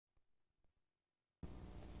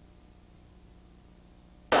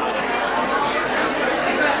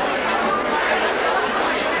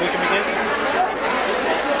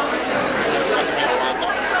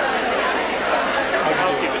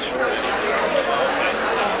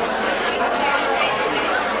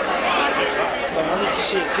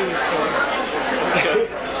see it too, so. Okay.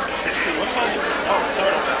 What time is it? Oh,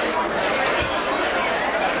 sorry.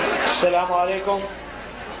 Assalamu alaikum.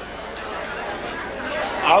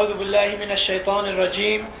 أعوذ بالله من الشيطان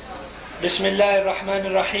الرجيم. بسم الله الرحمن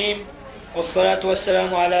الرحيم. والصلاة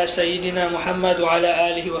والسلام على سيدنا محمد وعلى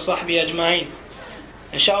آله وصحبه أجمعين.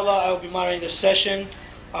 Inshallah, I will be moderating this session.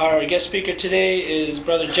 Our guest speaker today is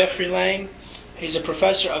Brother Jeffrey Lang. He's a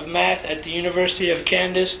professor of math at the University of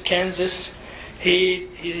Kansas. He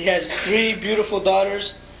has 3 beautiful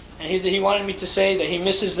daughters, and he wanted me to say that he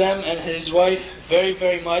misses them and his wife very,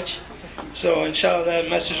 very much. So inshallah that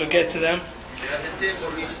message will get to them.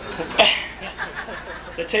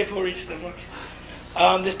 The tape will reach them. Okay.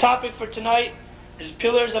 This topic for tonight is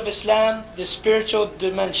Pillars of Islam, the Spiritual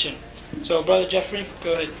Dimension. So Brother Jeffrey,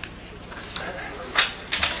 go ahead.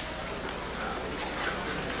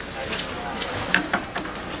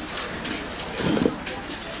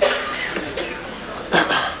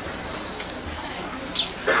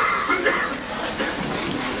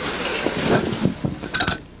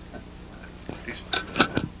 These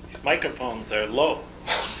microphones are low.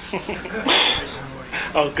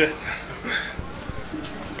 Oh, good.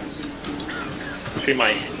 See,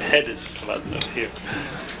 my head is about up here.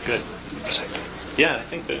 Good. Yeah, I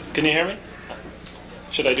think that. Can you hear me?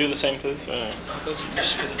 Should I do the same to this?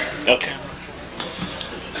 Okay.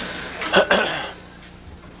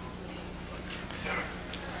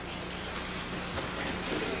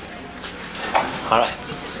 All right.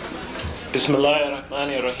 Bismillahir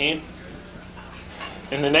Rahmanir Rahim.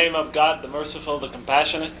 In the name of God, the Merciful, the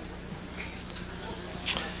Compassionate.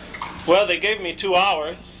 Well, they gave me 2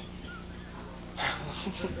 hours.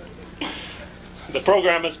 The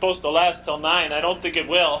program is supposed to last till 9. I don't think it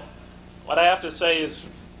will. What I have to say is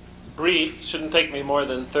brief. Shouldn't take me more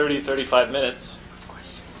than 30, 35 minutes.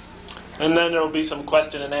 And then there will be some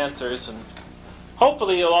question and answers. And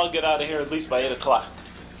hopefully you'll all get out of here at least by 8 o'clock.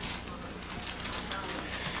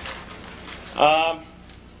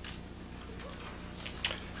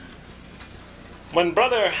 When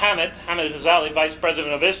Brother Hamid Ghazali, Vice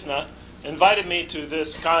President of ISNA, invited me to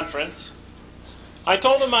this conference, I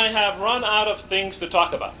told him I have run out of things to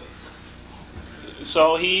talk about.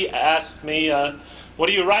 So he asked me, what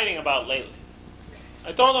are you writing about lately?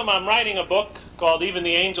 I told him I'm writing a book called Even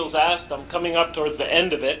the Angels Asked. I'm coming up towards the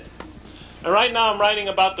end of it. And right now I'm writing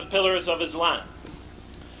about the pillars of Islam.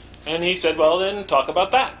 And he said, well then, talk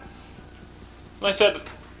about that. And I said,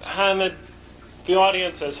 Hamid, the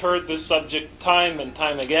audience has heard this subject time and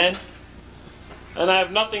time again, and I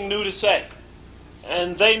have nothing new to say.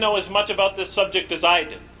 And they know as much about this subject as I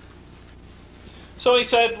do. So he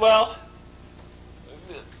said, well,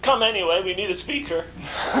 come anyway, we need a speaker.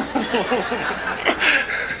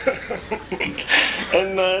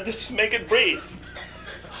 And just make it brief.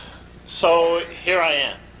 So here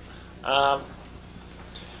I am.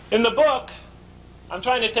 In the book, I'm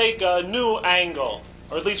trying to take a new angle,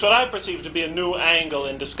 or at least what I perceive to be a new angle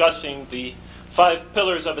in discussing the 5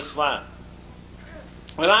 pillars of Islam.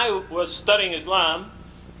 When I was studying Islam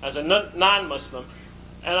as a non-Muslim,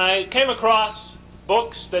 and I came across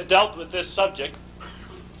books that dealt with this subject,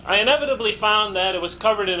 I inevitably found that it was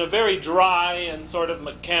covered in a very dry and sort of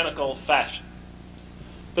mechanical fashion.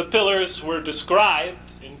 The pillars were described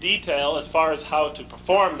in detail as far as how to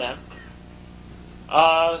perform them.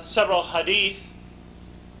 Several hadith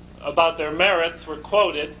about their merits were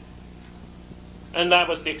quoted, and that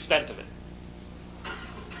was the extent of it.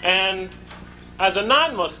 And as a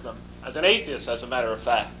non-Muslim, as an atheist as a matter of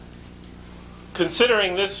fact,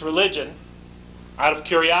 considering this religion, out of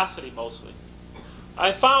curiosity mostly,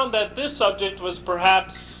 I found that this subject was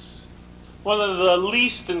perhaps one of the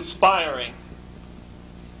least inspiring,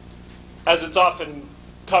 as it's often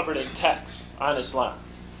covered in texts on Islam.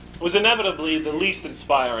 It was inevitably the least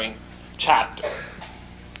inspiring chapter.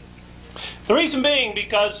 The reason being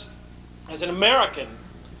because, as an American,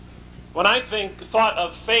 when I thought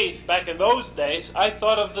of faith back in those days, I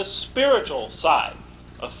thought of the spiritual side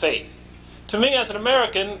of faith. To me, as an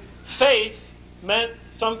American, faith meant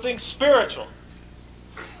something spiritual.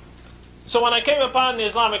 So when I came upon the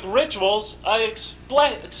Islamic rituals, I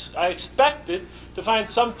expected to find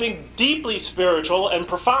something deeply spiritual and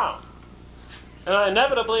profound. And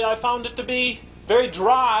inevitably, I found it to be very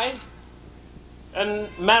dry and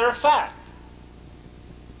matter-of-fact.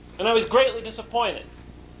 And I was greatly disappointed.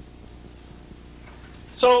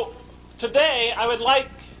 So today, I would like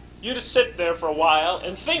you to sit there for a while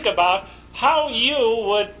and think about how you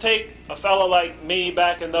would take a fellow like me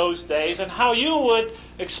back in those days and how you would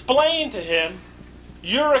explain to him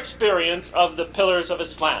your experience of the pillars of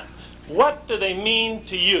Islam. What do they mean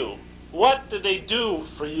to you? What do they do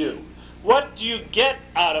for you? What do you get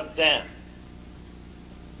out of them?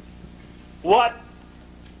 What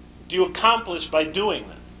do you accomplish by doing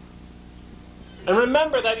them? And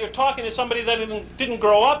remember that you're talking to somebody that didn't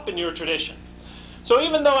grow up in your tradition. So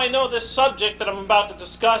even though I know this subject that I'm about to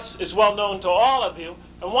discuss is well known to all of you,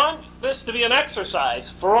 I want this to be an exercise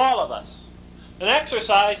for all of us. An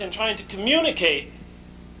exercise in trying to communicate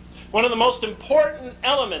one of the most important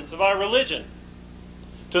elements of our religion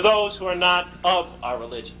to those who are not of our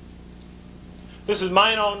religion. This is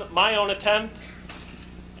my own attempt,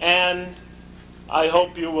 and I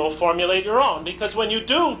hope you will formulate your own, because when you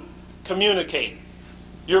do communicate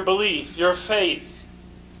your belief, your faith,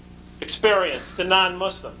 experience to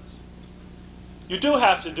non-Muslims, you do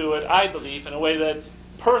have to do it, I believe, in a way that's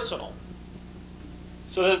personal,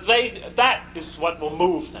 so that that is what will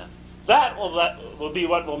move them. That will be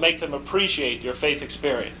what will make them appreciate your faith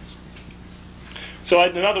experience. So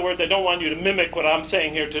in other words, I don't want you to mimic what I'm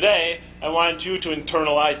saying here today. I want you to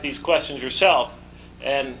internalize these questions yourself,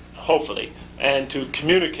 and hopefully, and to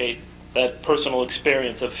communicate that personal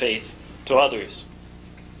experience of faith to others.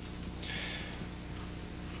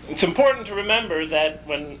 It's important to remember that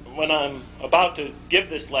when I'm about to give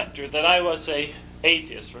this lecture, that I was an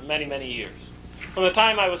atheist for many, many years. From the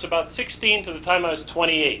time I was about 16 to the time I was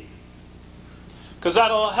 28. Because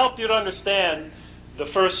that'll help you to understand the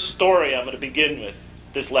first story I'm going to begin with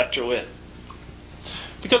this lecture with.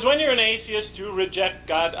 Because when you're an atheist, you reject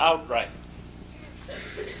God outright.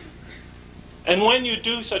 And when you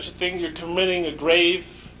do such a thing, you're committing a grave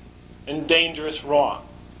and dangerous wrong.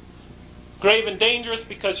 Grave and dangerous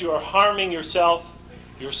because you are harming yourself,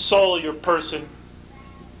 your soul, your person,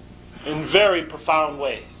 in very profound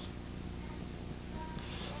ways.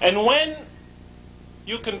 And when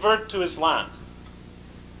you convert to Islam,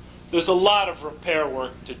 there's a lot of repair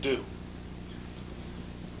work to do.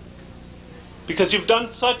 Because you've done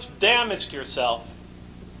such damage to yourself.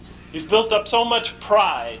 You've built up so much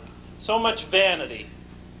pride, so much vanity,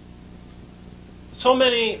 so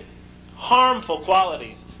many harmful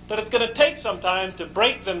qualities, that it's going to take some time to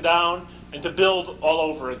break them down and to build all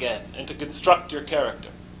over again and to construct your character.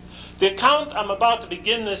 The account I'm about to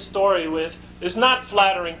begin this story with is not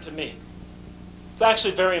flattering to me. It's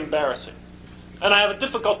actually very embarrassing. And I have a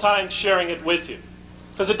difficult time sharing it with you,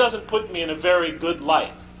 because it doesn't put me in a very good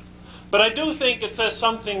light. But I do think it says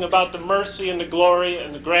something about the mercy and the glory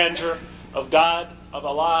and the grandeur of God, of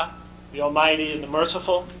Allah, the Almighty and the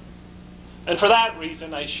Merciful. And for that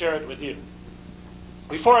reason, I share it with you.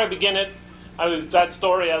 Before I begin it, that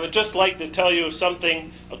story, I would just like to tell you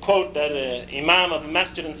something, a quote that an imam of a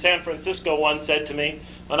masjid in San Francisco once said to me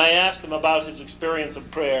when I asked him about his experience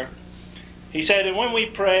of prayer. He said, "And when we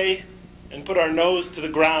pray and put our nose to the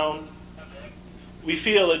ground, we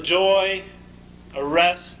feel a joy, a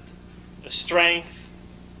rest, a strength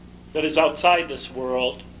that is outside this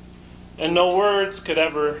world, and no words could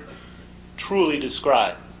ever truly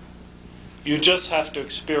describe. You just have to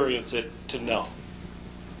experience it to know."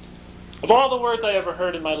 Of all the words I ever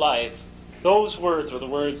heard in my life, those words were the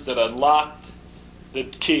words that unlocked the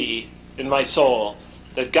key in my soul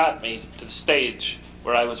that got me to the stage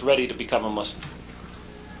where I was ready to become a Muslim.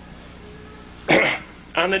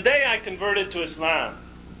 On the day I converted to Islam,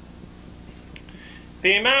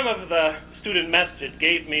 the imam of the student masjid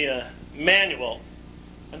gave me a manual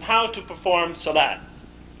on how to perform salat,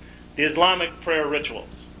 the Islamic prayer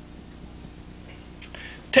rituals.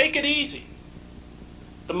 Take it easy,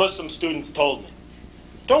 the Muslim students told me.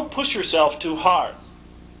 Don't push yourself too hard.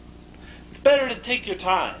 It's better to take your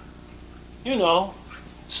time. You know,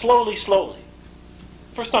 slowly, slowly.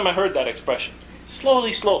 First time I heard that expression.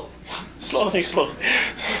 Slowly, slowly. Slowly, slowly.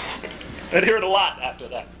 I'd hear it a lot after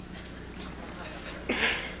that.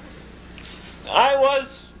 I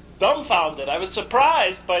was dumbfounded. I was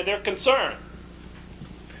surprised by their concern.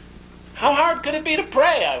 How hard could it be to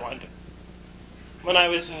pray, I wondered. When I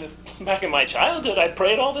was back in my childhood, I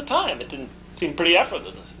prayed all the time. It didn't seem pretty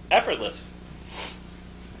effortless.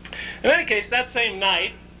 In any case, that same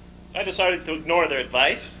night, I decided to ignore their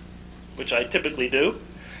advice, which I typically do,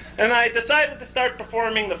 and I decided to start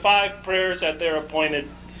performing the 5 prayers at their appointed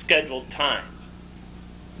scheduled times.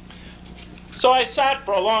 So I sat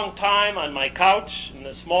for a long time on my couch in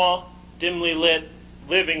the small, dimly lit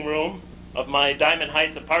living room of my Diamond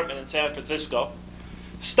Heights apartment in San Francisco,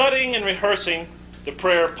 studying and rehearsing the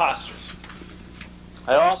prayer postures.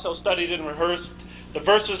 I also studied and rehearsed the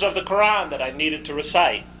verses of the Quran that I needed to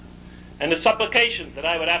recite, and the supplications that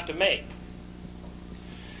I would have to make.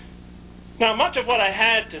 Now, much of what I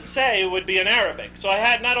had to say would be in Arabic, so I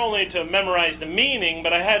had not only to memorize the meaning,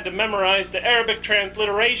 but I had to memorize the Arabic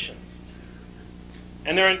transliterations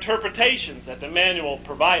and their interpretations that the manual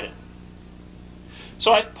provided.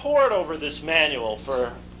 So I pored over this manual for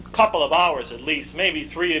a couple of hours at least, maybe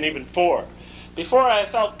 3 and even 4, before I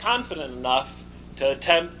felt confident enough to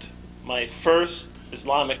attempt my first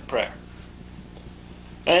Islamic prayer.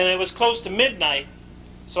 And it was close to midnight,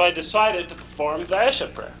 so I decided to perform the Isha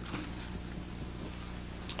prayer.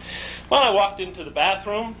 Well, I walked into the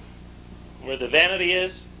bathroom, where the vanity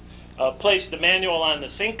is, placed the manual on the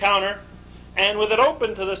sink counter, and with it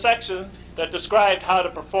open to the section that described how to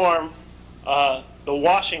perform the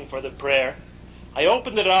washing for the prayer, I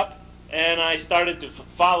opened it up and I started to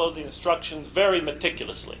follow the instructions very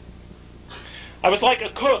meticulously. I was like a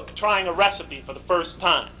cook trying a recipe for the first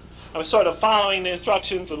time. I was sort of following the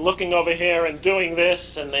instructions and looking over here and doing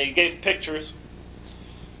this, and they gave pictures.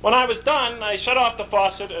 When I was done, I shut off the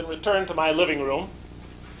faucet and returned to my living room.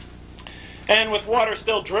 And with water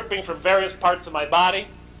still dripping from various parts of my body,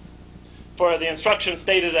 for the instructions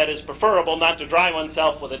stated that it's preferable not to dry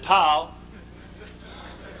oneself with a towel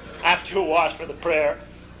after you wash for the prayer,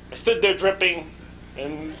 I stood there dripping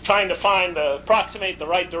and trying to approximate the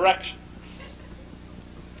right direction.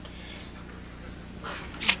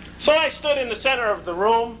 So I stood in the center of the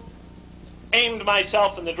room, aimed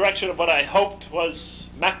myself in the direction of what I hoped was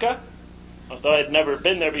Mecca, although I'd never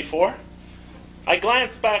been there before. I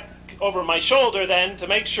glanced back over my shoulder then to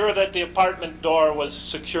make sure that the apartment door was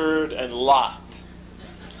secured and locked.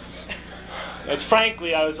 As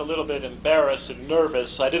frankly, I was a little bit embarrassed and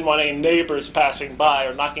nervous. I didn't want any neighbors passing by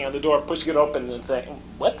or knocking on the door, pushing it open and saying,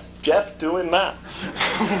 "What's Jeff doing now?"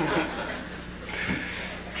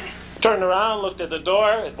 Turned around, looked at the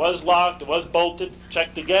door. It was locked, it was bolted.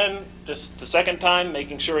 Checked again, just the second time,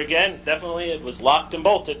 making sure again. Definitely it was locked and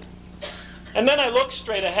bolted. And then I looked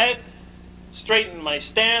straight ahead, straightened my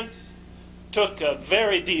stance, took a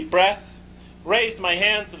very deep breath, raised my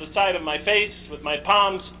hands to the side of my face with my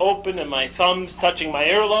palms open and my thumbs touching my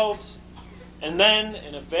earlobes, and then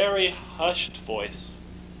in a very hushed voice,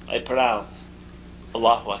 I pronounced,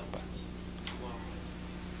 "Allahu Akbar."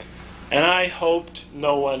 And I hoped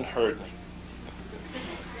no one heard me.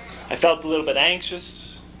 I felt a little bit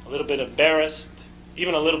anxious, a little bit embarrassed,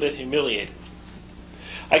 even a little bit humiliated.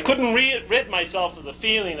 I couldn't rid myself of the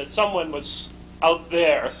feeling that someone was out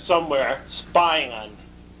there somewhere spying on me.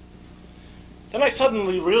 Then I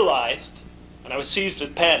suddenly realized, and I was seized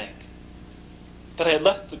with panic, that I had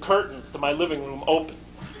left the curtains to my living room open.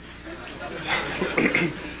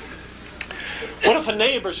 What if a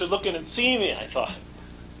neighbor should look in and see me, I thought.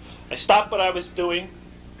 I stopped what I was doing,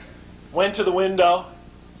 went to the window,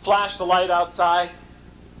 flashed the light outside,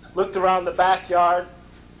 looked around the backyard.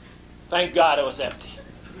 Thank God it was empty.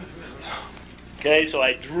 Okay, so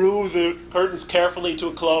I drew the curtains carefully to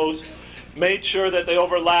a close, made sure that they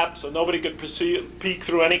overlapped so nobody could peek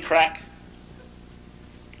through any crack.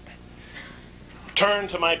 Turned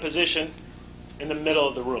to my position in the middle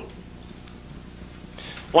of the room.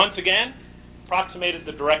 Once again, approximated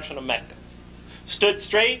the direction of Mecca. Stood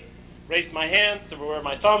straight, raised my hands to where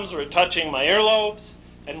my thumbs were touching my earlobes,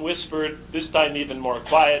 and whispered, this time even more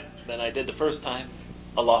quiet than I did the first time,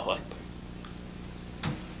 "Allahu Akbar."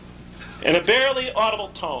 In a barely audible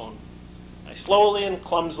tone, I slowly and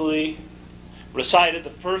clumsily recited the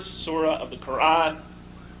first surah of the Quran,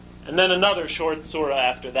 and then another short surah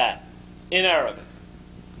after that, in Arabic.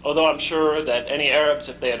 Although I'm sure that any Arabs,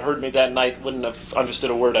 if they had heard me that night, wouldn't have understood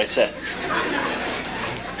a word I said.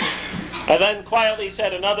 I then quietly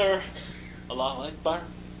said another Allahu Akbar,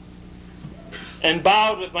 and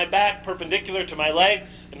bowed with my back perpendicular to my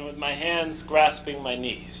legs and with my hands grasping my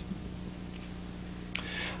knees.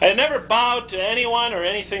 I had never bowed to anyone or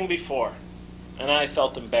anything before, and I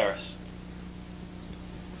felt embarrassed.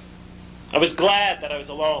 I was glad that I was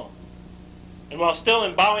alone, and while still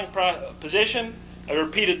in bowing position, I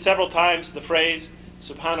repeated several times the phrase,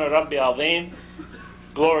 "Subhana Rabbi Azim,"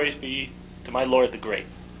 glory be to my Lord the Great.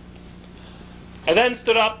 I then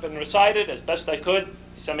stood up and recited as best I could,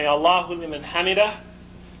 Sami Allahu liman hamida,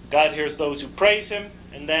 God hears those who praise him,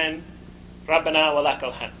 and then Rabbana wa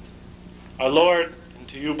lakal hamd, our Lord, and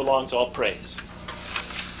to you belongs all praise.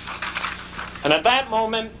 And at that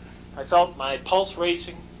moment, I felt my pulse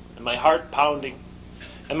racing and my heart pounding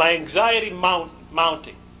and my anxiety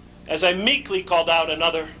mounting as I meekly called out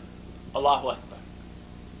another Allahu Akbar.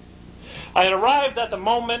 I had arrived at the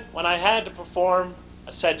moment when I had to perform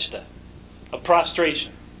a sajda, a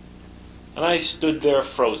prostration, and I stood there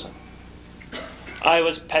frozen. I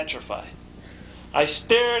was petrified. I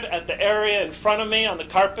stared at the area in front of me on the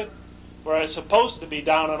carpet where I was supposed to be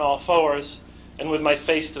down on all fours and with my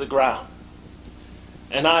face to the ground.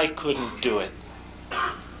 And I couldn't do it.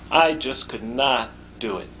 I just could not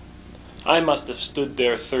do it. I must have stood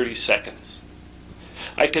there 30 seconds.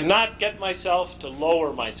 I could not get myself to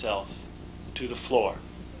lower myself to the floor,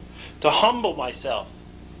 to humble myself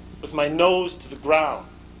with my nose to the ground,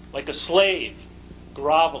 like a slave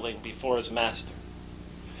groveling before his master.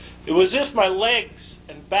 It was as if my legs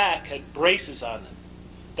and back had braces on them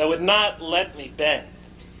that would not let me bend.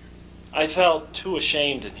 I felt too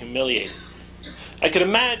ashamed and humiliated. I could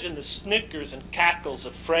imagine the snickers and cackles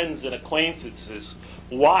of friends and acquaintances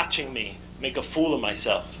watching me make a fool of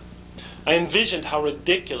myself. I envisioned how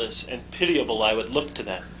ridiculous and pitiable I would look to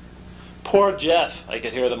them. Poor Jeff, I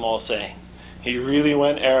could hear them all saying. He really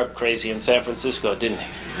went Arab crazy in San Francisco, didn't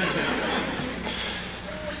he?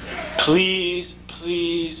 Please,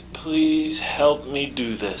 please, please help me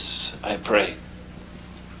do this, I prayed.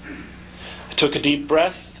 I took a deep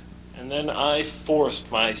breath, and then I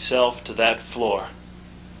forced myself to that floor.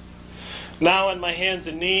 Now on my hands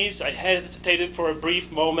and knees, I hesitated for a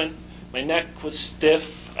brief moment. My neck was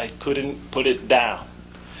stiff. I couldn't put it down.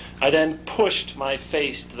 I then pushed my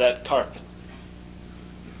face to that carpet.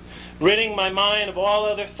 Ridding my mind of all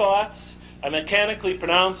other thoughts, I mechanically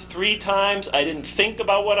pronounced 3 times. I didn't think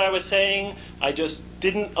about what I was saying. I just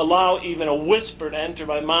didn't allow even a whisper to enter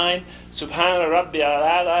my mind. Subhana Rabbi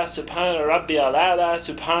al-Ala, Subhana Rabbi al-Ala,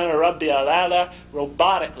 Subhana Rabbi al-Ala.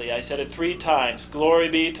 Robotically, I said it 3 times. Glory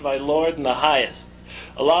be to my Lord in the highest.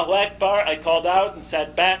 Allahu Akbar, I called out and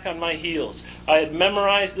sat back on my heels. I had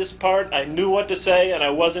memorized this part, I knew what to say, and I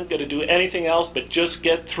wasn't going to do anything else but just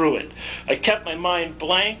get through it. I kept my mind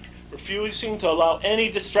blank, refusing to allow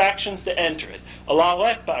any distractions to enter it. Allahu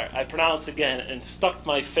Akbar, I pronounced again, and stuck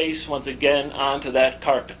my face once again onto that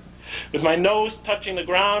carpet. With my nose touching the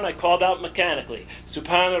ground, I called out mechanically,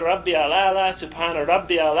 Subhana Rabbi al-Ala, Subhana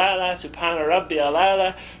Rabbi al-Ala, Subhana Rabbi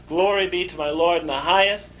al-Ala, glory be to my Lord in the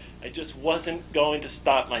highest. I just wasn't going to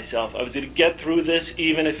stop myself. I was going to get through this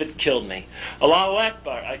even if it killed me. Allahu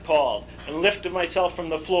Akbar, I called, and lifted myself from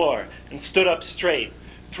the floor, and stood up straight.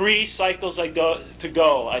 3 cycles to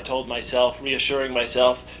go, I told myself, reassuring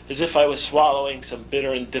myself, as if I was swallowing some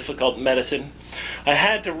bitter and difficult medicine. I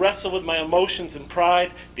had to wrestle with my emotions and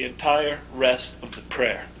pride the entire rest of the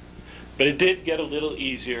prayer. But it did get a little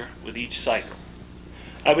easier with each cycle.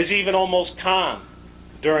 I was even almost calm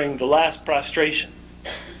during the last prostration.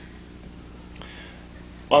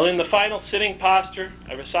 While in the final sitting posture,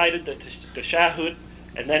 I recited the tashahhud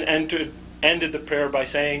and then ended the prayer by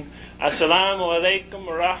saying, Assalamu alaikum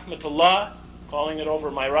wa rahmatullah, calling it over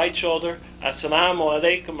my right shoulder. Assalamu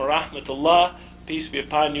alaikum wa rahmatullah, peace be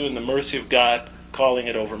upon you and the mercy of God, calling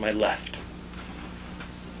it over my left.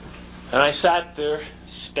 And I sat there,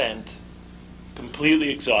 spent, completely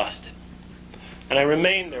exhausted. And I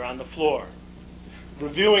remained there on the floor,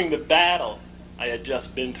 reviewing the battle I had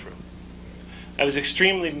just been through. I was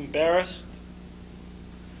extremely embarrassed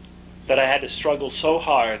that I had to struggle so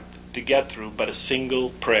hard to get through but a single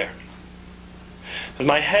prayer. With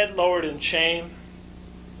my head lowered in shame,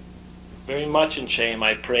 very much in shame,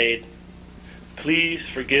 I prayed, please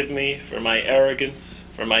forgive me for my arrogance,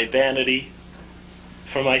 for my vanity,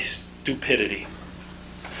 for my stupidity.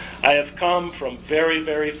 I have come from very,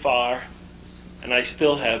 very far, and I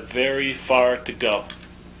still have very far to go.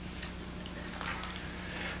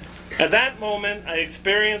 At that moment, I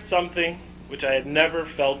experienced something which I had never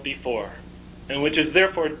felt before, and which is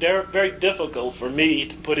therefore very difficult for me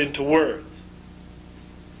to put into words.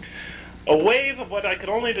 A wave of what I could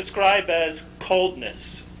only describe as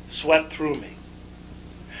coldness swept through me,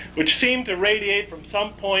 which seemed to radiate from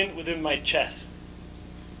some point within my chest.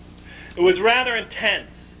 It was rather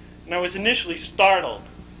intense, and I was initially startled,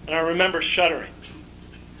 and I remember shuddering.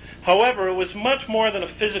 However, it was much more than a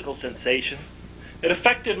physical sensation. It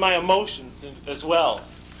affected my emotions as well,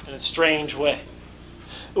 in a strange way.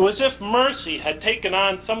 It was as if mercy had taken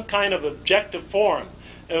on some kind of objective form,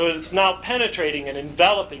 and it was now penetrating and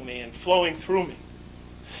enveloping me and flowing through me.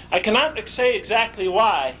 I cannot say exactly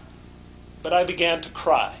why, but I began to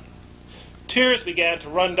cry. Tears began to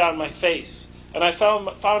run down my face, and I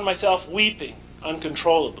found myself weeping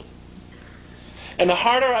uncontrollably. And the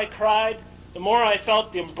harder I cried, the more I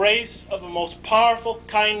felt the embrace of a most powerful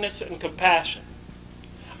kindness and compassion.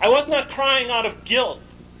 I was not crying out of guilt,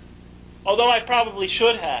 although I probably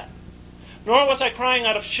should have, nor was I crying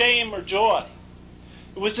out of shame or joy.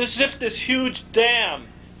 It was as if this huge dam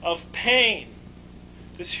of pain,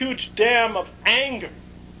 this huge dam of anger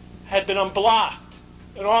had been unblocked,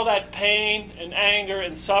 and all that pain and anger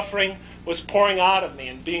and suffering was pouring out of me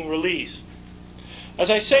and being released. As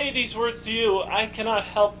I say these words to you, I cannot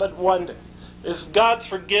help but wonder if God's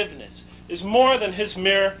forgiveness is more than His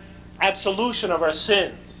mere absolution of our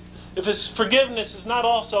sins, if His forgiveness is not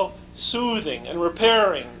also soothing and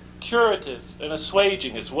repairing, curative and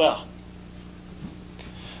assuaging as well.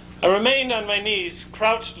 I remained on my knees,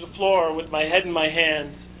 crouched to the floor with my head in my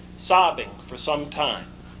hands, sobbing for some time.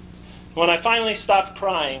 When I finally stopped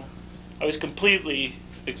crying, I was completely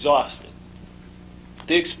exhausted.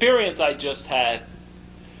 The experience I just had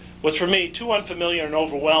was for me too unfamiliar and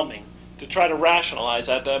overwhelming to try to rationalize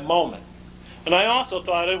at that moment. And I also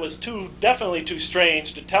thought it was definitely too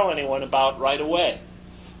strange to tell anyone about right away.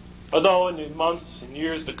 Although in the months and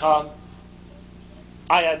years to come,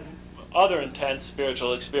 I had other intense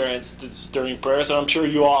spiritual experiences during prayers, and I'm sure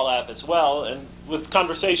you all have as well. And with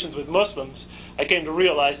conversations with Muslims, I came to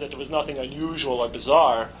realize that there was nothing unusual or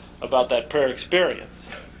bizarre about that prayer experience.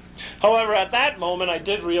 However, at that moment, I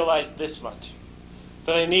did realize this much,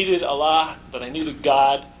 that I needed Allah, that I needed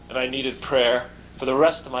God, and I needed prayer for the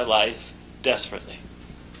rest of my life desperately.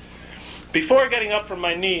 Before getting up from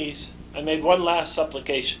my knees, I made one last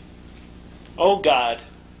supplication. Oh God,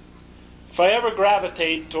 if I ever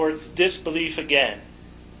gravitate towards disbelief again,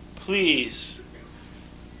 please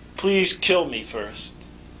kill me first.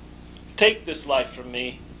 Take this life from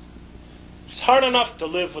me. It's hard enough to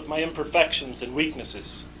live with my imperfections and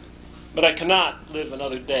weaknesses, but I cannot live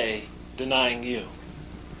another day denying you.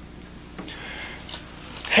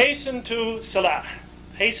 Hasten to salah,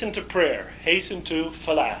 hasten to prayer, hasten to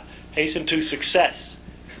falah, hasten to success,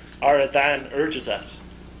 our adhan urges us.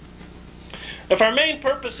 If our main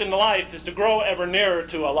purpose in life is to grow ever nearer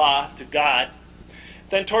to Allah, to God,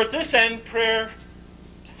 then towards this end, prayer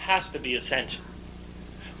has to be essential.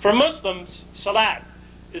 For Muslims, salat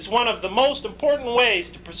is one of the most important ways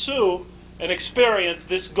to pursue and experience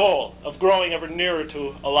this goal of growing ever nearer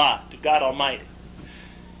to Allah, to God Almighty.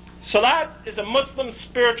 Salat is a Muslim's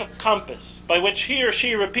spiritual compass by which he or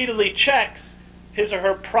she repeatedly checks his or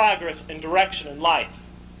her progress and direction in life.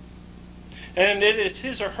 And it is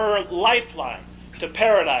his or her lifeline to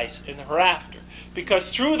paradise in the hereafter,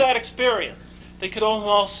 because through that experience they could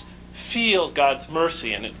almost feel God's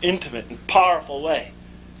mercy in an intimate and powerful way,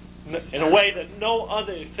 in a way that no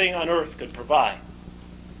other thing on earth could provide.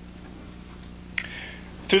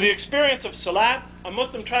 Through the experience of salat, a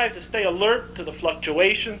Muslim tries to stay alert to the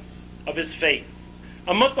fluctuations of his faith.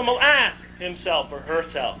 A Muslim will ask himself or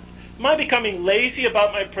herself, am I becoming lazy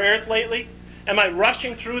about my prayers lately? Am I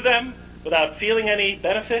rushing through them without feeling any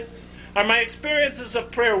benefit? Are my experiences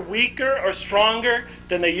of prayer weaker or stronger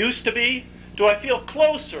than they used to be? Do I feel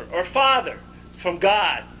closer or farther from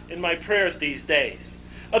God in my prayers these days?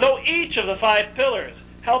 Although each of the 5 pillars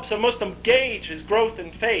helps a Muslim gauge his growth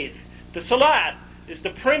in faith, the salat is the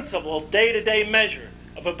principal day-to-day measure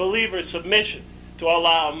of a believer's submission to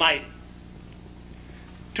Allah Almighty.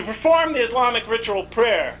 To perform the Islamic ritual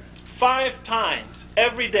prayer 5 times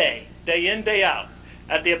every day, day in, day out,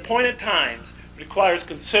 at the appointed times, requires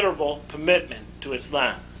considerable commitment to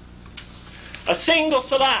Islam. A single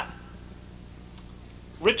salat,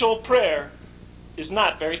 ritual prayer, is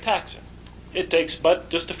not very taxing. It takes but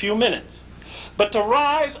just a few minutes. But to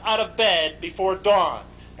rise out of bed before dawn,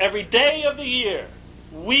 every day of the year,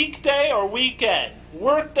 weekday or weekend,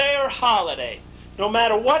 workday or holiday, no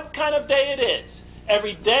matter what kind of day it is,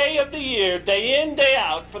 every day of the year, day in, day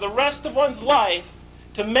out, for the rest of one's life,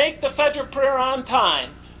 to make the Fajr prayer on time,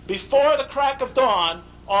 before the crack of dawn,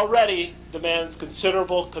 already demands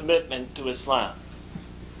considerable commitment to Islam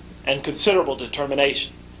and considerable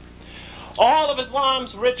determination. All of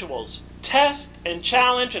Islam's rituals test and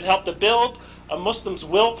challenge and help to build a Muslim's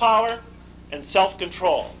willpower and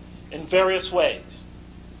self-control in various ways.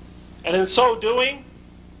 And in so doing,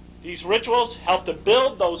 these rituals help to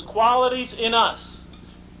build those qualities in us: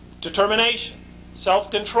 determination,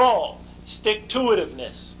 self-control,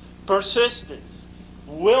 stick-to-itiveness, persistence,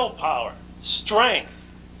 willpower, strength.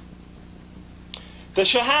 The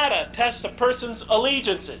Shahada tests a person's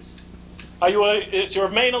allegiances. Is your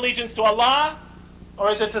main allegiance to Allah, or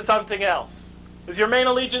is it to something else? Is your main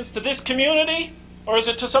allegiance to this community, or is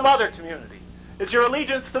it to some other community? Is your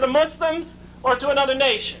allegiance to the Muslims, or to another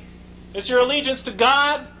nation? Is your allegiance to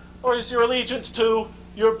God, or is your allegiance to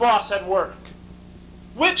your boss at work?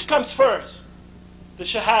 Which comes first? The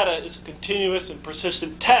Shahada is a continuous and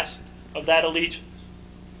persistent test of that allegiance.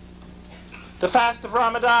 The fast of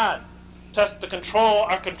Ramadan tests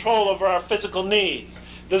our control over our physical needs.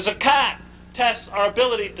 The Zakat tests our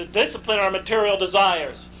ability to discipline our material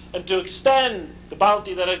desires and to extend the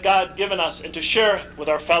bounty that God has given us and to share it with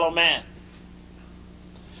our fellow man.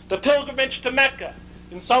 The pilgrimage to Mecca,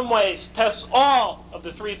 in some ways, tests all of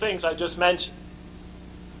the 3 things I just mentioned.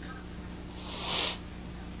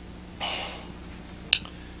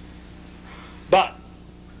 But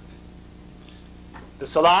the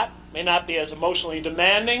Salat may not be as emotionally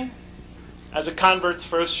demanding as a convert's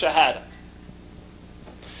first Shahada.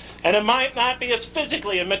 And it might not be as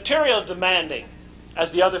physically and material demanding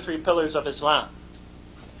as the other three pillars of Islam.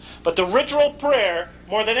 But the ritual prayer,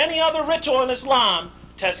 more than any other ritual in Islam,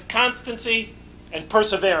 tests constancy and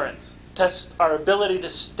perseverance, tests our ability to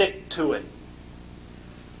stick to it.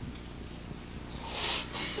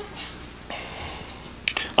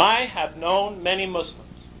 I have known many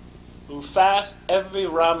Muslims who fast every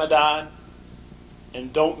Ramadan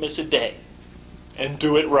and don't miss a day and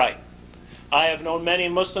do it right. I have known many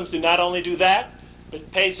Muslims who not only do that,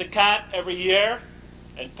 but pay zakat every year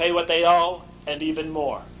and pay what they owe and even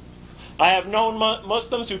more. I have known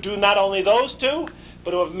Muslims who do not only those two,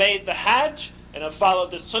 but who have made the Hajj and have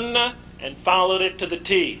followed the Sunnah and followed it to the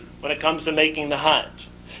T when it comes to making the Hajj.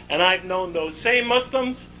 And I've known those same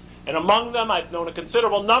Muslims, and among them I've known a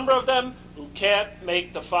considerable number of them who can't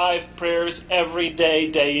make the 5 prayers every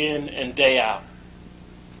day, day in and day out.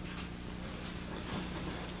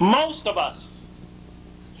 Most of us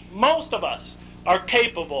are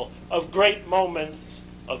capable of great moments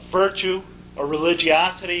of virtue or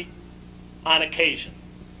religiosity on occasion.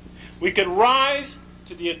 We could rise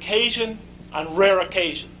to the occasion on rare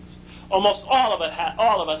occasions. Almost all of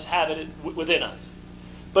us have it within us.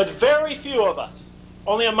 But very few of us,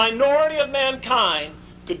 only a minority of mankind,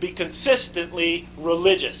 could be consistently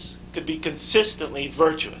religious, could be consistently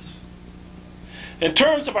virtuous. In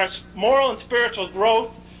terms of our moral and spiritual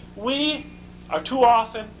growth, we are too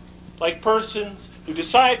often like persons who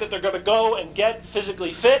decide that they're going to go and get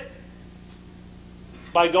physically fit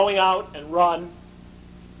by going out and run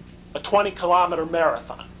a 20-kilometer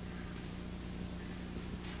marathon.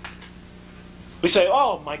 We say,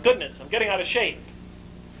 oh my goodness, I'm getting out of shape.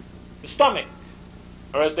 The stomach,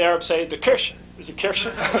 or as the Arabs say, the kirsche. Is it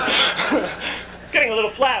kirsche? Getting a little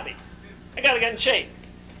flabby. I got to get in shape.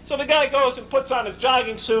 So the guy goes and puts on his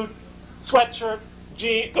jogging suit, sweatshirt,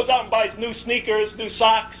 jeans, goes out and buys new sneakers, new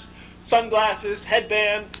socks, sunglasses,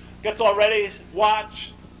 headband, gets all ready,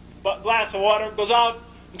 watch, glass of water, goes out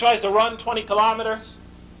and tries to run 20 kilometers,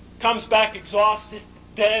 comes back exhausted,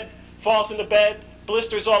 dead, falls into bed,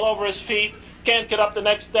 blisters all over his feet, can't get up the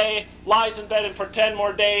next day, lies in bed for 10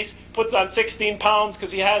 more days, puts on 16 pounds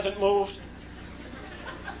because he hasn't moved.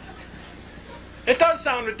 It does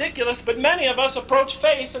sound ridiculous, but many of us approach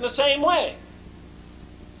faith in the same way.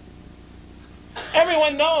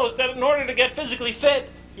 Everyone knows that in order to get physically fit,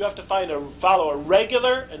 you have to follow a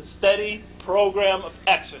regular and steady program of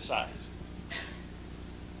exercise.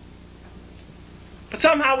 But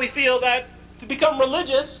somehow we feel that to become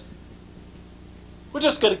religious, we're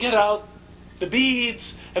just going to get out the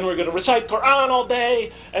beads, and we're going to recite Quran all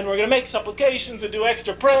day, and we're going to make supplications and do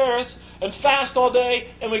extra prayers, and fast all day,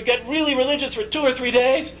 and we get really religious for 2 or 3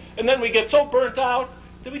 days, and then we get so burnt out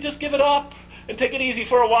that we just give it up and take it easy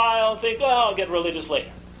for a while and think, well, I'll get religious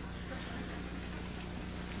later.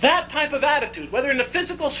 That type of attitude, whether in the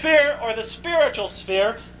physical sphere or the spiritual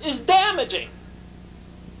sphere, is damaging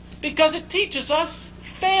because it teaches us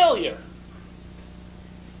failure.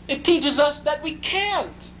 It teaches us that we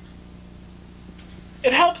can't.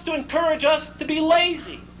 It helps to encourage us to be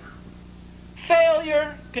lazy.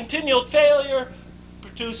 Failure, continual failure,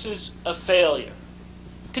 produces a failure.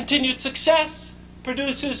 Continued success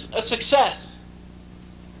produces a success.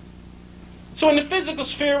 So in the physical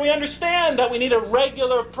sphere, we understand that we need a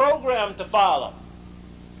regular program to follow.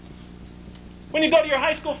 When you go to your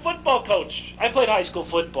high school football coach, I played high school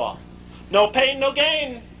football. No pain, no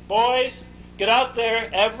gain, boys. Get out there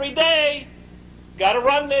every day. Got to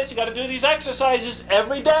run this. You got to do these exercises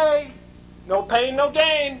every day. No pain, no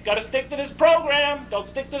gain. Got to stick to this program. Don't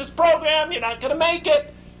stick to this program, you're not going to make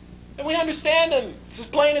it. And we understand him. It's as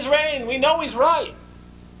plain as rain. We know he's right.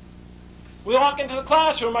 We walk into the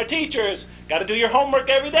classroom, our teachers, got to do your homework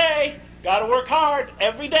every day. Got to work hard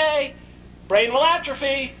every day. Brain will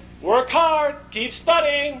atrophy. Work hard. Keep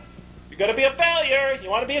studying. You're going to be a failure. You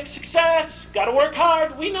want to be a success. Got to work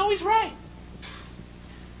hard. We know he's right.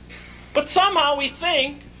 But somehow we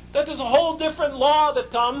think that there's a whole different law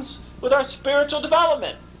that comes with our spiritual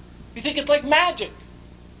development. We think it's like magic.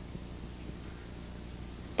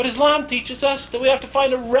 But Islam teaches us that we have to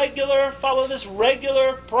follow this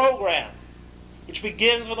regular program, which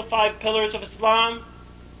begins with the 5 pillars of Islam.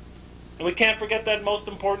 And we can't forget that most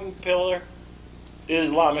important pillar,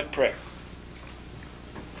 Islamic prayer.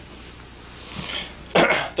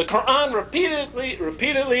 The Quran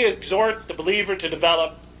repeatedly exhorts the believer to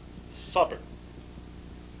develop sabr,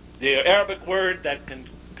 the Arabic word that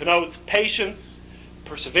connotes patience,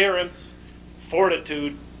 perseverance,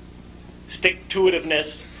 fortitude,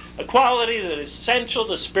 stick-to-itiveness, a quality that is essential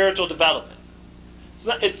to spiritual development.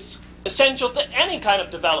 It's essential to any kind of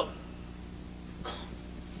development.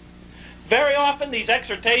 Very often these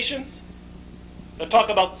exhortations that talk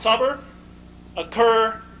about sabr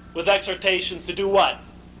occur with exhortations to do what?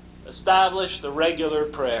 Establish the regular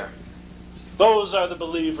prayer. Those are the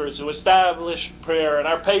believers who establish prayer and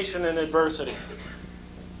are patient in adversity.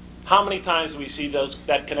 How many times do we see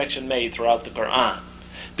that connection made throughout the Quran?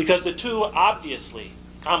 Because the two obviously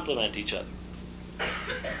complement each other.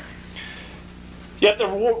 Yet the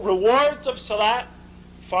rewards of salat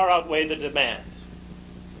far outweigh the demands.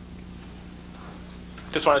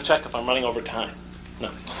 Just want to check if I'm running over time.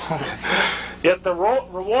 No. Yet the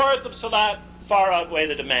rewards of salat far outweigh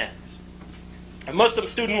the demands. A Muslim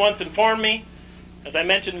student once informed me, as I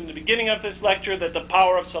mentioned in the beginning of this lecture, that the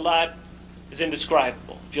power of salat is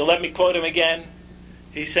indescribable. If you'll let me quote him again,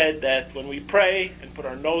 he said that when we pray and put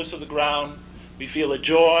our nose to the ground, we feel a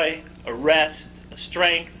joy, a rest, a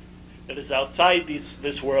strength that is outside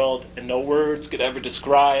this world and no words could ever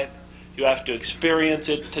describe. You have to experience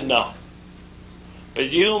it to know. But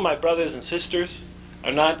you, my brothers and sisters,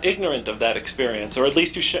 are not ignorant of that experience, or at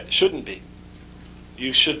least you shouldn't be.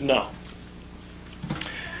 You should know.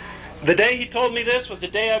 The day he told me this was the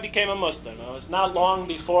day I became a Muslim. It was not long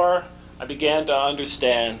before I begin to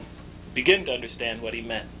understand what he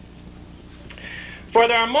meant. For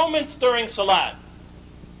there are moments during salat,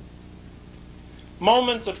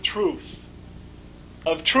 moments of truth,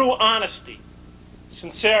 of true honesty,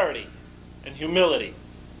 sincerity, and humility,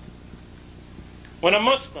 when a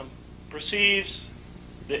Muslim perceives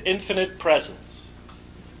the infinite presence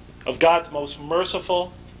of God's most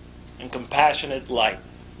merciful and compassionate light.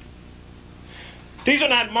 These are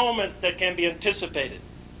not moments that can be anticipated.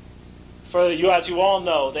 For you, as you all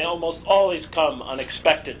know, they almost always come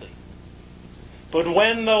unexpectedly. But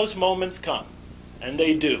when those moments come, and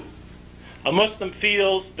they do, a Muslim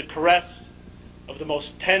feels the caress of the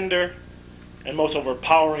most tender and most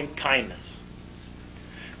overpowering kindness.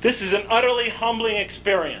 This is an utterly humbling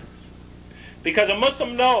experience, because a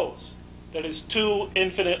Muslim knows that it's too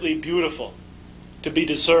infinitely beautiful to be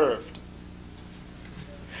deserved.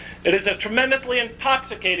 It is a tremendously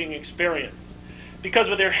intoxicating experience, because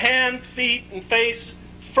with your hands, feet, and face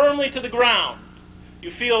firmly to the ground, you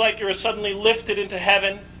feel like you're suddenly lifted into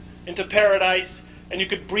heaven, into paradise, and you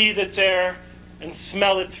could breathe its air and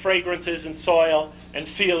smell its fragrances and soil and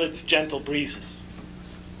feel its gentle breezes.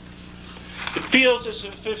 It feels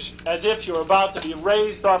as if you're about to be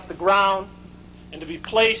raised off the ground and to be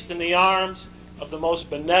placed in the arms of the most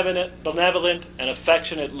benevolent and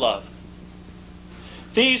affectionate love.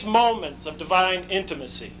 These moments of divine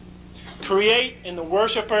intimacy create in the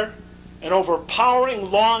worshiper an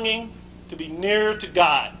overpowering longing to be near to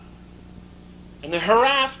God. And the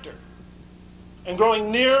hereafter, and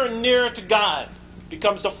growing nearer and nearer to God,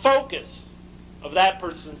 becomes the focus of that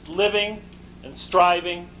person's living and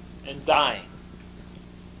striving and dying.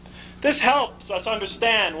 This helps us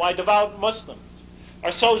understand why devout Muslims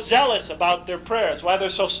are so zealous about their prayers, why they're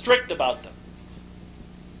so strict about them,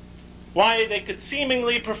 why they could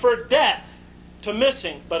seemingly prefer death to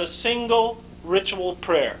missing but a single ritual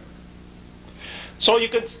prayer. So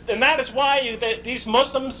and that is why these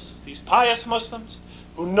Muslims, these pious Muslims,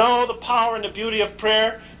 who know the power and the beauty of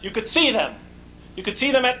prayer, you could see them. You could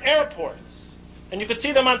see them at airports, and you could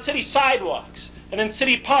see them on city sidewalks, and in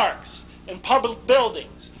city parks, in public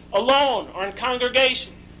buildings, alone or in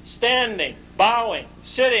congregation, standing, bowing,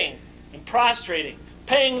 sitting, and prostrating,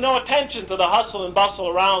 paying no attention to the hustle and bustle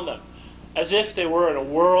around them, as if they were in a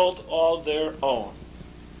world all their own.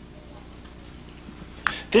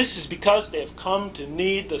 This is because they have come to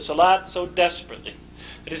need the salat so desperately.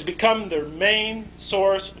 It has become their main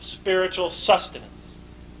source of spiritual sustenance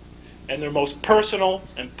and their most personal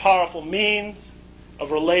and powerful means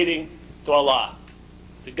of relating to Allah,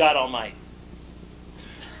 to God Almighty.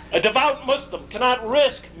 A devout Muslim cannot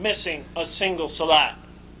risk missing a single salat,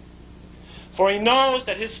 for he knows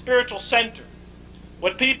that his spiritual center,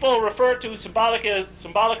 what people refer to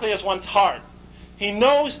symbolically as one's heart, he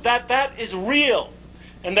knows that that is real,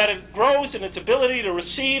 and that it grows in its ability to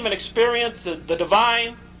receive and experience the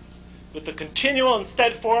divine with the continual and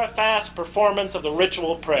steadfast performance of the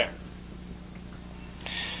ritual prayer.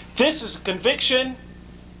 This is a conviction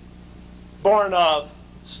born of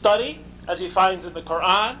study, as he finds in the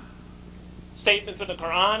Quran, statements in the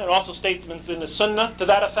Quran, and also statements in the Sunnah to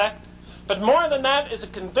that effect. But more than that is a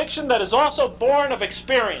conviction that is also born of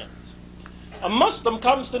experience. A Muslim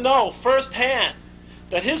comes to know firsthand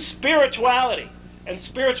that his spirituality and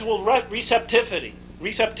spiritual receptivity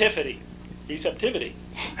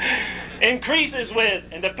increases with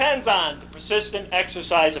and depends on the persistent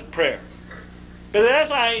exercise of prayer. But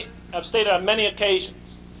as I have stated on many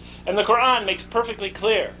occasions, and the Quran makes perfectly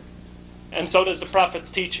clear, and so does the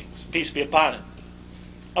Prophet's teachings, peace be upon him.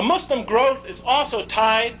 A Muslim growth is also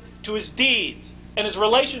tied to his deeds and his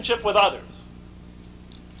relationship with others.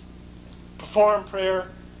 Perform prayer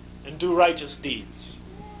and do righteous deeds.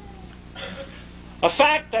 A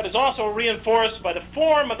fact that is also reinforced by the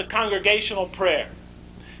form of the congregational prayer.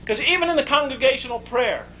 Because even in the congregational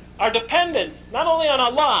prayer, our dependence not only on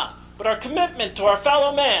Allah, but our commitment to our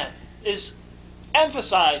fellow man is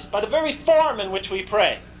emphasized by the very form in which we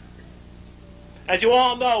pray. As you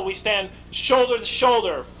all know, we stand shoulder to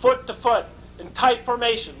shoulder, foot to foot, in tight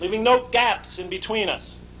formation, leaving no gaps in between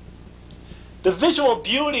us. The visual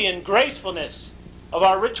beauty and gracefulness of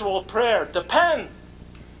our ritual prayer depends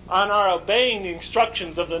on our obeying the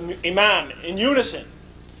instructions of the Imam in unison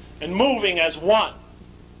and moving as one.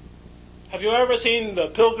 Have you ever seen the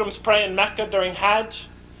pilgrims pray in Mecca during Hajj?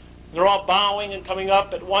 They're all bowing and coming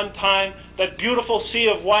up at one time, that beautiful sea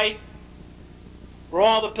of white, where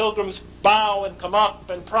all the pilgrims bow and come up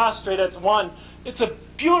and prostrate as one. It's a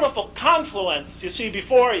beautiful confluence you see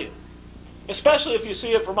before you, especially if you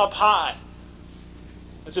see it from up high,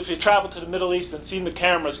 as if you traveled to the Middle East and seen the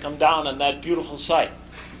cameras come down on that beautiful sight.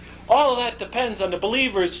 All of that depends on the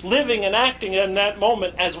believers living and acting in that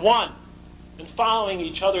moment as one, and following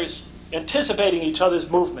each other's, anticipating each other's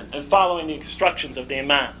movement, and following the instructions of the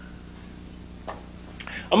Imam.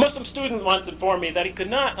 A Muslim student once informed me that he could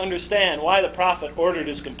not understand why the Prophet ordered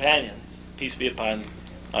his companions, peace be upon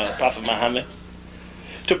Prophet Muhammad,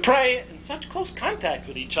 to pray in such close contact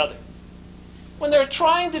with each other when they're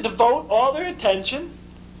trying to devote all their attention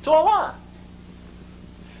to Allah.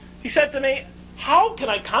 He said to me, how can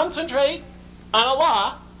I concentrate on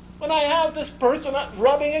Allah when I have this person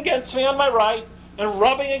rubbing against me on my right and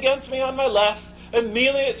rubbing against me on my left and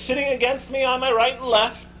kneeling, sitting against me on my right and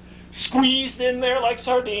left, squeezed in there like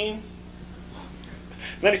sardines?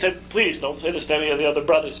 And then he said, please don't say this to any of the other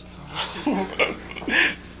brothers.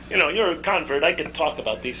 You know, you're a convert, I can talk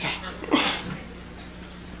about these.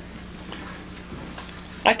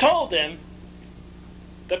 I told him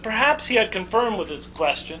that perhaps he had confirmed with his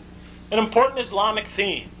question an important Islamic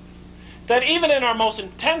theme, that even in our most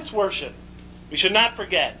intense worship, we should not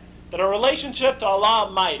forget that our relationship to Allah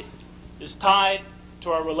Almighty is tied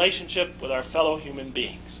to our relationship with our fellow human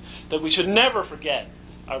beings, that we should never forget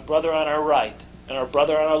our brother on our right and our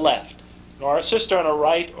brother on our left, nor our sister on our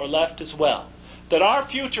right or left as well, that our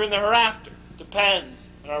future in the hereafter depends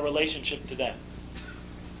on our relationship to them.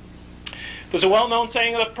 There's a well-known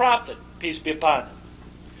saying of the Prophet, peace be upon him,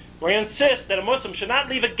 where he insists that a Muslim should not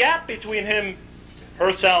leave a gap between him,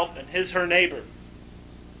 herself, and her neighbor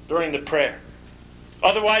during the prayer.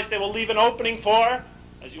 Otherwise, they will leave an opening for,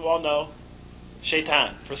 as you all know,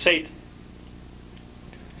 shaitan, for Satan.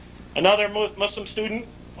 Another Muslim student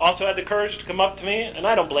also had the courage to come up to me, and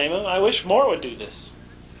I don't blame him. I wish more would do this.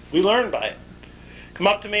 We learn by it. Come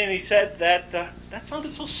up to me and he said that that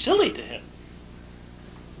sounded so silly to him.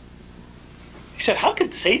 He said, how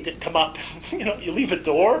could Satan come up? You know, you leave a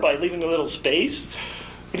door by leaving a little space.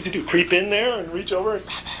 What does he do, creep in there and reach over and,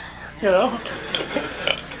 you know?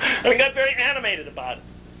 And he got very animated about it.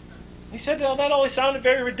 He said, well, that always sounded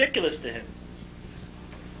very ridiculous to him.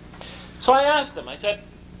 So I asked him, I said,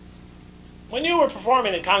 when you were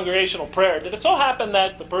performing a congregational prayer, did it so happen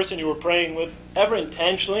that the person you were praying with ever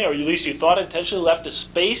intentionally, or at least you thought intentionally, left a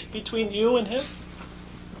space between you and him?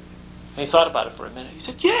 And he thought about it for a minute. He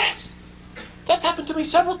said, yes, that's happened to me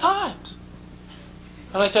several times.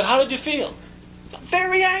 And I said, how did you feel? He said,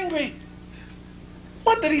 very angry.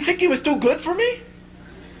 What, did he think he was too good for me?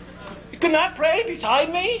 He could not pray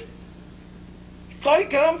beside me? He thought he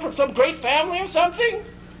come from some great family or something?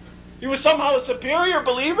 He was somehow a superior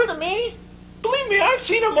believer to me? Believe me, I've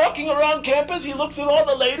seen him walking around campus. He looks at all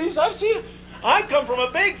the ladies. I've seen him. I come from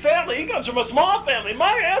a big family. He comes from a small family.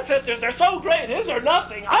 My ancestors are so great. His are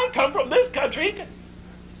nothing. I come from this country.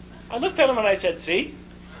 I looked at him and I said, see?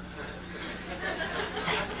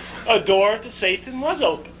 A door to Satan was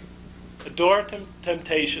open. A door to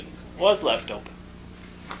temptation was left open.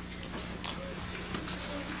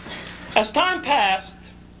 As time passed,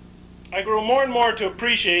 I grew more and more to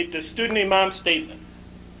appreciate the student imam's statement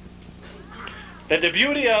that the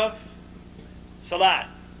beauty of Salat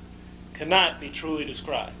cannot be truly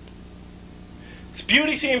described. Its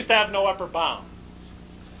beauty seems to have no upper bounds,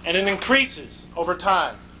 and it increases over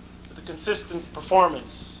time with the consistent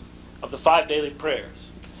performance of the 5 daily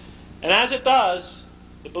prayers. And as it does,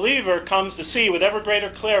 the believer comes to see with ever greater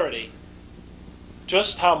clarity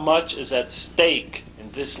just how much is at stake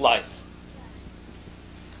in this life.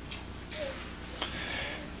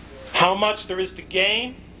 How much there is to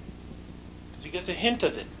gain, because he gets a hint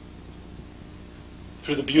of it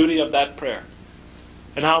through the beauty of that prayer,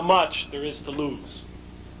 and how much there is to lose.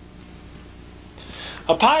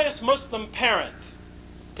 A pious Muslim parent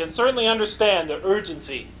can certainly understand the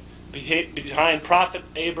urgency behind Prophet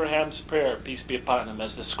Abraham's prayer, peace be upon him,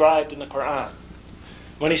 as described in the Quran,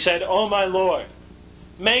 when he said, "O my Lord,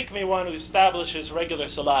 make me one who establishes regular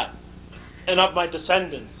salat, and of my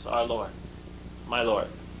descendants, our Lord, my Lord,"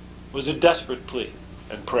 was a desperate plea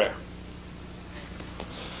and prayer.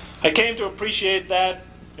 I came to appreciate that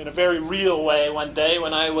in a very real way one day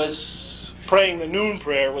when I was praying the noon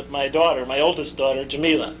prayer with my daughter, my oldest daughter,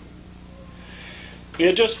 Jamila. We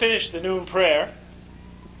had just finished the noon prayer,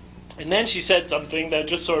 and then she said something that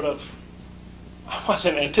just sort of I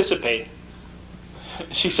wasn't anticipating.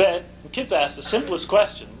 She said, kids ask the simplest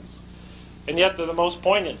questions, and yet they're the most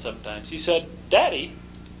poignant sometimes. She said, "Daddy,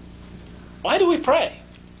 why do we pray?"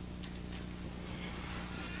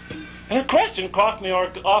 And her question caught me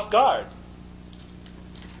off guard.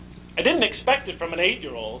 I didn't expect it from an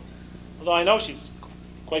 8-year-old, although I know she's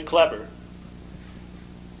quite clever.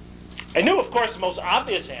 I knew, of course, the most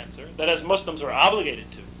obvious answer, that as Muslims we're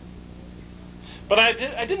obligated to. But I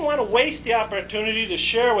didn't want to waste the opportunity to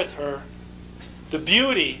share with her the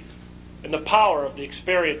beauty and the power of the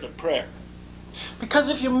experience of prayer. Because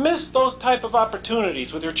if you miss those type of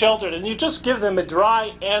opportunities with your children and you just give them a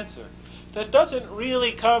dry answer that doesn't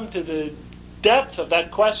really come to the depth of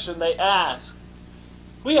that question they ask,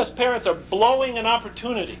 we as parents are blowing an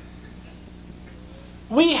opportunity.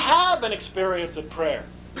 We have an experience of prayer.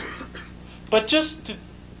 But just to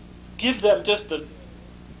give them just a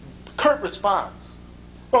curt response,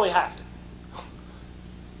 well, we have to,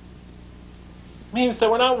 means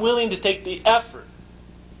that we're not willing to take the effort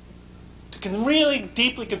to really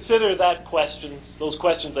deeply consider those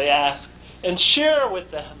questions they ask, and share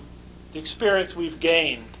with them the experience we've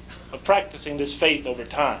gained of practicing this faith over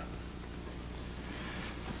time.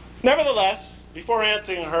 Nevertheless, before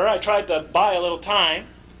answering her, I tried to buy a little time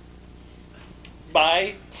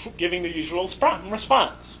by giving the usual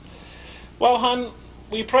response. "Well, hon,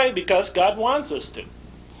 we pray because God wants us to."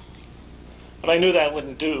 But I knew that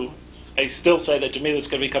wouldn't do. I still say that Jamila's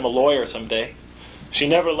going to become a lawyer someday. She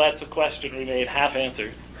never lets a question remain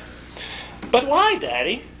half-answered. "But why,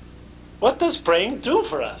 Daddy? What does praying do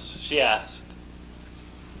for us?" she asked.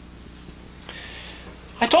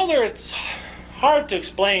 I told her it's hard to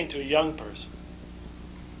explain to a young person.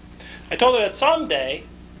 I told her that someday,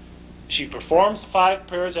 she performs 5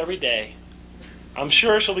 prayers every day, I'm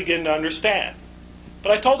sure she'll begin to understand.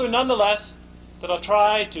 But I told her nonetheless that I'll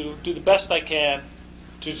try to do the best I can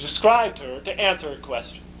to describe to her, to answer her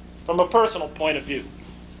question from a personal point of view.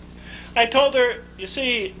 I told her, "You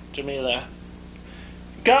see, Jamila,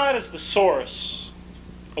 God is the source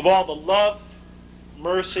of all the love,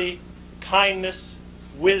 mercy, kindness,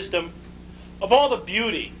 wisdom, of all the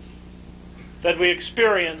beauty that we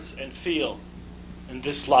experience and feel in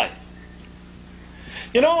this life.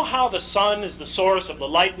 You know how the sun is the source of the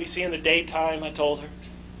light we see in the daytime," I told her.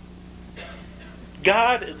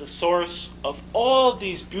 God is the source of all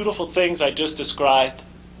these beautiful things I just described,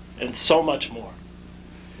 and so much more.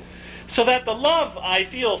 So that the love I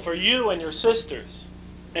feel for you and your sisters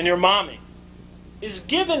and your mommy is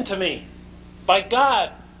given to me by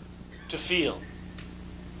God to feel.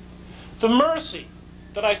 The mercy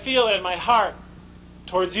that I feel in my heart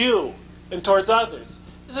towards you and towards others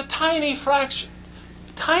is a tiny fraction,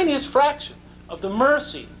 the tiniest fraction of the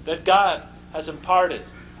mercy that God has imparted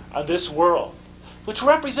on this world, which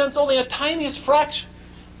represents only a tiniest fraction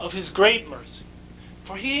of His great mercy.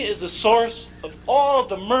 For He is the source of all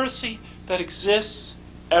the mercy that exists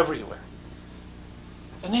everywhere.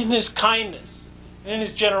 And in His kindness and in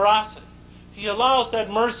His generosity, He allows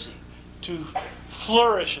that mercy to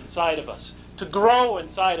flourish inside of us, to grow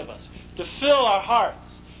inside of us, to fill our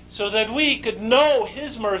hearts, so that we could know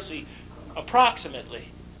His mercy approximately,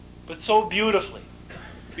 but so beautifully,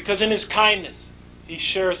 because in His kindness, He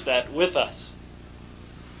shares that with us.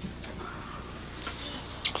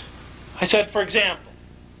 I said, for example,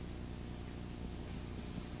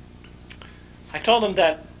 I told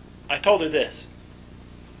her this.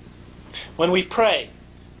 When we pray,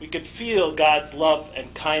 we could feel God's love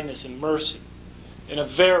and kindness and mercy in a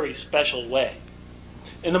very special way,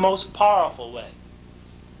 in the most powerful way.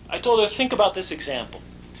 I told her, think about this example.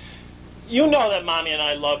 You know that Mommy and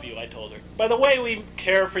I love you, I told her, by the way we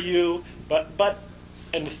care for you,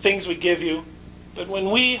 and the things we give you. But when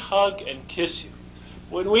we hug and kiss you,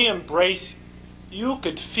 when we embrace you, you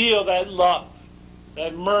could feel that love,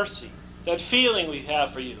 that mercy, that feeling we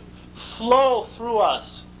have for you flow through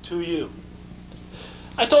us to you.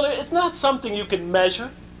 I told her, it's not something you could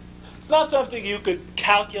measure. It's not something you could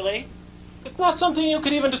calculate. It's not something you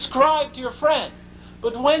could even describe to your friend.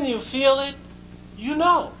 But when you feel it, you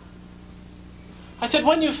know. I said,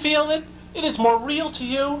 when you feel it, it is more real to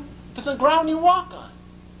you than the ground you walk on.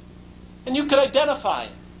 And you could identify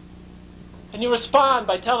it. And you respond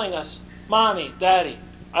by telling us, Mommy, Daddy,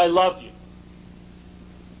 I love you.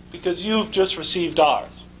 Because you've just received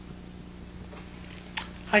ours.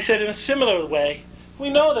 I said, in a similar way, we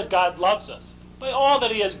know that God loves us by all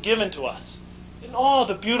that He has given to us, in all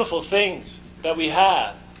the beautiful things that we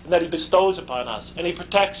have, and that He bestows upon us, and He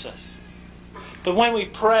protects us. But when we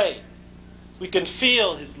pray, we can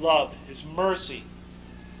feel His love, His mercy,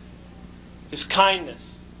 His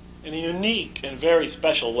kindness, in a unique and very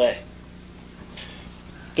special way.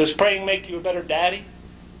 Does praying make you a better daddy?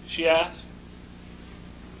 She asked.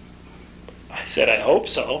 I said, I hope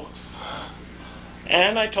so.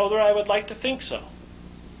 And I told her I would like to think so.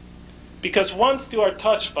 Because once you are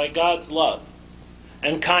touched by God's love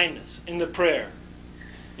and kindness in the prayer,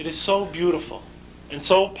 it is so beautiful and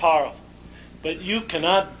so powerful, but you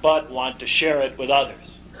cannot but want to share it with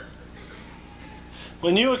others.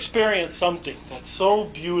 When you experience something that's so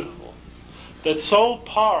beautiful, that's so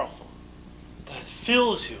powerful, that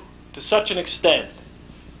fills you to such an extent,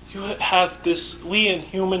 we in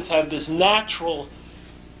humans have this natural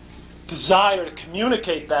desire to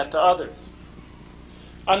communicate that to others.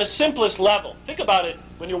 On the simplest level, think about it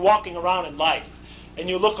when you're walking around in life, and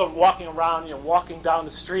you look walking around, you're walking down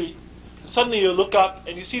the street, and suddenly you look up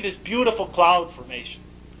and you see this beautiful cloud formation,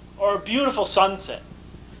 or a beautiful sunset,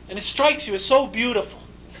 and it strikes you as so beautiful,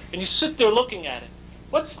 and you sit there looking at it.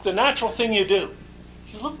 What's the natural thing you do?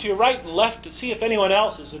 You look to your right and left to see if anyone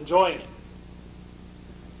else is enjoying it.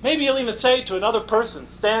 Maybe you'll even say to another person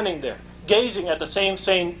standing there, gazing at the same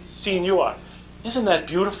scene you are, isn't that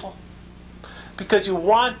beautiful? Because you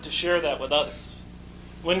want to share that with others.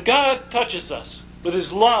 When God touches us with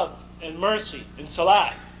His love and mercy and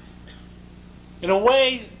salah, in a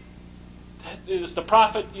way, as the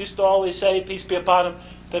Prophet used to always say, peace be upon him,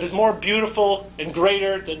 that is more beautiful and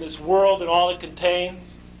greater than this world and all it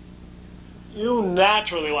contains, you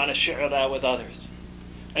naturally want to share that with others.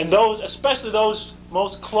 And those, especially those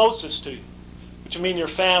most closest to you, which mean your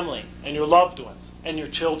family and your loved ones and your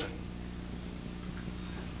children.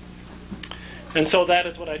 And so that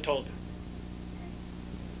is what I told her.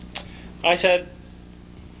 I said,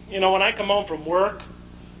 when I come home from work,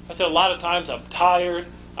 I said a lot of times I'm tired,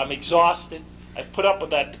 I'm exhausted, I put up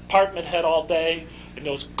with that department head all day and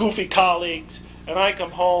those goofy colleagues, and I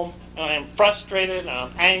come home and I am frustrated and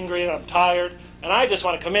I'm angry and I'm tired, and I just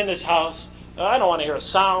want to come in this house and I don't want to hear a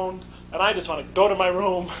sound, and I just want to go to my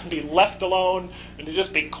room and be left alone and to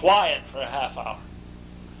just be quiet for a half hour.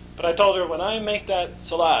 But I told her, when I make that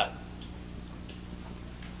salat,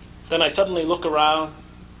 then I suddenly look around,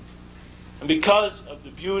 and because of the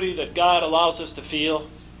beauty that God allows us to feel,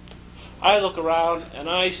 I look around and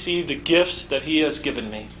I see the gifts that He has given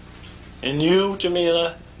me. In you,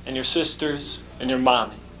 Jamila, and your sisters, and your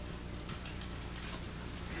mommy.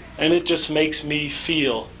 And it just makes me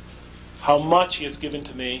feel how much He has given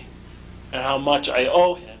to me and how much I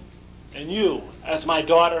owe Him. And you, as my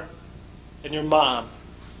daughter, and your mom,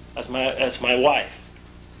 as my wife.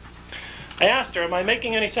 I asked her, am I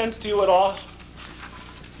making any sense to you at all?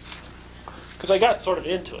 Because I got sort of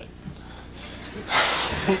into it.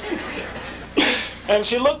 And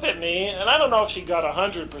she looked at me, and I don't know if she got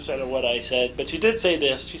 100% of what I said, but she did say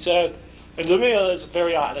this. She said, and Jamila is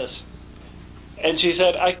very honest, and she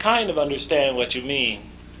said, I kind of understand what you mean.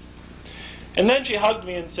 And then she hugged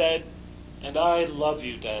me and said, and I love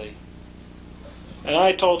you, Daddy. And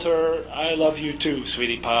I told her, I love you too,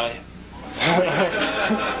 sweetie pie.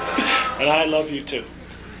 And I love you too.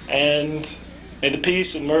 And may the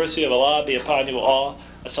peace and mercy of Allah be upon you all.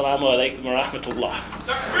 Assalamu alaikum wa rahmatullah.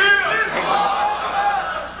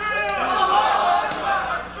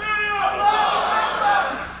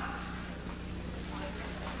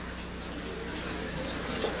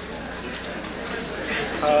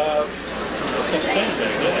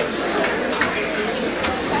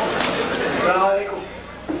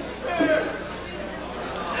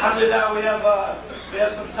 Alhamdulillah, we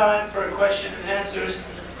have some time for question and answers.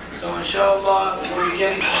 So inshallah, before we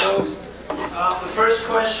get into those, the first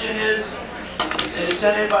question is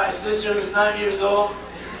sent in by a sister who's 9 years old.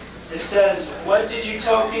 It says, what did you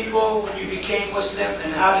tell people when you became Muslim,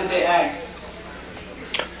 and how did they act?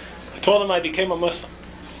 I told them I became a Muslim.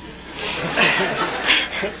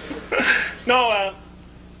 No,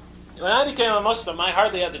 when I became a Muslim, I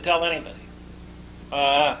hardly had to tell anybody.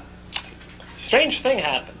 Strange thing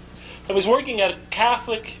happened. I was working at a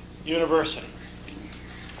Catholic university,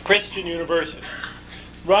 Christian university,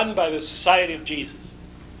 run by the Society of Jesus.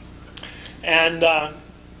 And I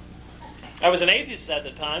was an atheist at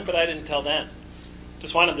the time, but I didn't tell them.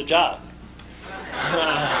 Just wanted the job.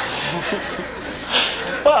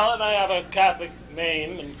 Well, and I have a Catholic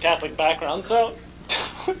name and Catholic background, so,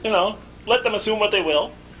 let them assume what they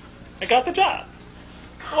will. I got the job.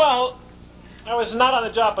 Well, I was not on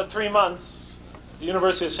the job but 3 months at the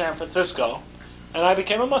University of San Francisco, and I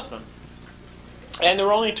became a Muslim. And there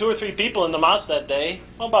were only 2 or 3 people in the mosque that day,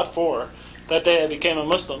 well, about 4. That day I became a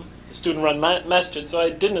Muslim, a student-run masjid, so I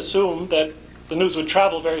didn't assume that the news would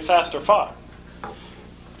travel very fast or far.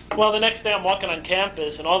 Well, the next day I'm walking on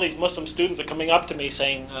campus, and all these Muslim students are coming up to me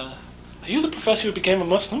saying, are you the professor who became a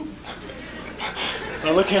Muslim? And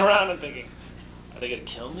I'm looking around and thinking, are they going to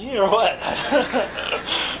kill me or what?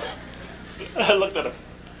 I looked at them,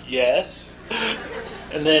 yes.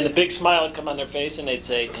 And then a big smile would come on their face, and they'd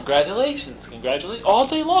say, congratulations, congratulations, all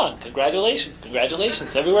day long, congratulations,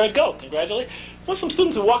 congratulations, everywhere I'd go, congratulations. Muslim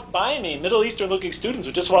students would walk by me, Middle Eastern-looking students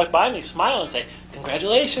would just walk by me, smile, and say,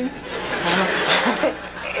 congratulations.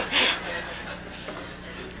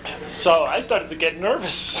 So I started to get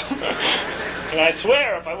nervous. And I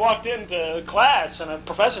swear, if I walked into class and a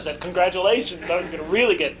professor said, congratulations, I was going to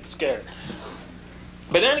really get scared.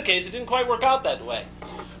 But in any case, it didn't quite work out that way.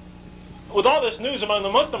 With all this news among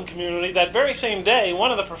the Muslim community, that very same day,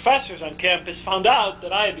 one of the professors on campus found out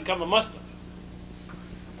that I had become a Muslim.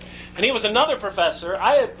 And he was another professor.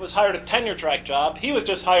 I was hired a tenure-track job. He was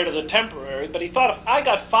just hired as a temporary, but he thought if I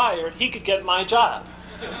got fired, he could get my job.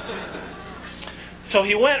 So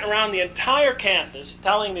he went around the entire campus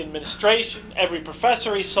telling the administration, every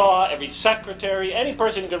professor he saw, every secretary, any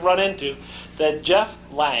person he could run into, that Jeff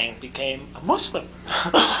Lang became a Muslim.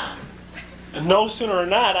 And no sooner or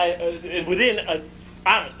not,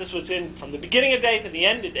 this was from the beginning of the day to the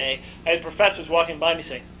end of the day, I had professors walking by me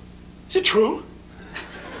saying, is it true?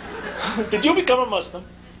 Did you become a Muslim?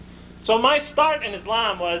 So my start in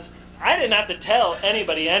Islam was, I didn't have to tell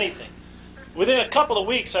anybody anything. Within a couple of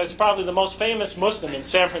weeks, I was probably the most famous Muslim in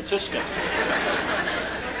San Francisco.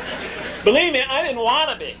 Believe me, I didn't want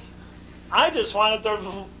to be. I just wanted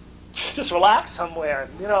to just relax somewhere,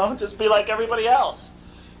 just be like everybody else.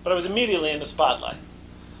 But I was immediately in the spotlight.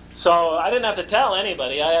 So I didn't have to tell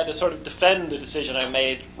anybody. I had to sort of defend the decision I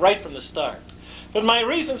made right from the start. But my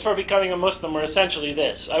reasons for becoming a Muslim were essentially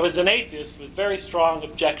this. I was an atheist with very strong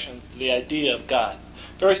objections to the idea of God.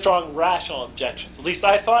 Very strong rational objections. At least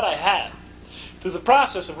I thought I had. Through the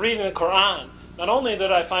process of reading the Quran, not only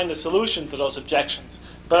did I find the solution to those objections,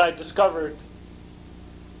 but I discovered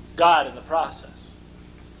God in the process.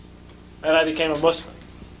 And I became a Muslim.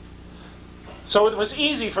 So it was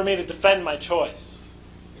easy for me to defend my choice.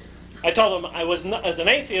 I told them I was not, as an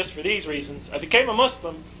atheist for these reasons. I became a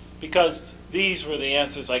Muslim because these were the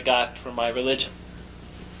answers I got from my religion.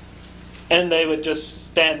 And they would just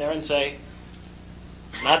stand there and say,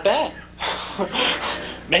 not bad.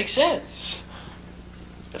 Makes sense.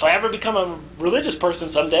 If I ever become a religious person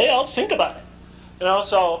someday, I'll think about it.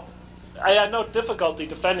 So I had no difficulty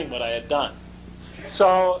defending what I had done.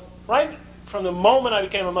 So right from the moment I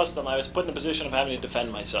became a Muslim, I was put in a position of having to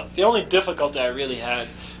defend myself. The only difficulty I really had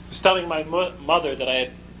was telling my mother that I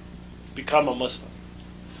had become a Muslim,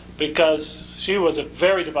 because she was a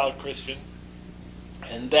very devout Christian.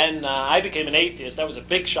 And then I became an atheist. That was a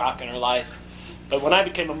big shock in her life. But when I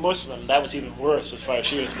became a Muslim, that was even worse as far as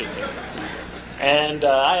she was concerned. And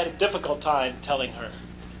I had a difficult time telling her.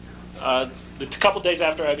 A couple days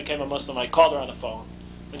after I became a Muslim, I called her on the phone.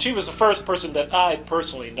 And she was the first person that I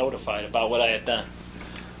personally notified about what I had done.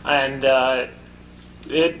 And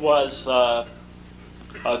it was a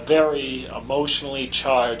very emotionally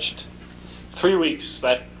charged 3 weeks,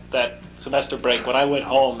 that semester break, when I went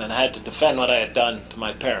home and had to defend what I had done to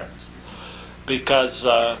my parents. Because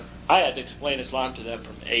I had to explain Islam to them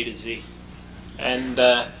from A to Z. And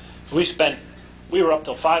we were up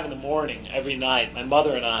till 5 in the morning every night, my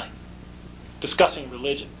mother and I, discussing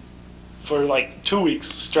religion for like 2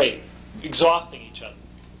 weeks straight, exhausting each other.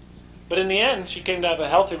 But in the end, she came to have a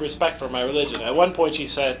healthy respect for my religion. At one point she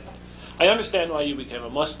said, I understand why you became a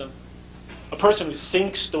Muslim. A person who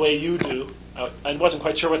thinks the way you do, I wasn't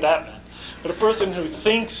quite sure what that meant, but a person who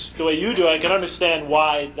thinks the way you do, I can understand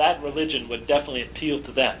why that religion would definitely appeal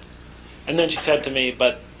to them. And then she said to me,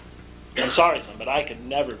 but I'm sorry, son, but I could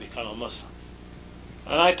never become a Muslim.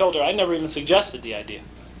 And I told her I never even suggested the idea.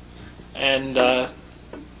 And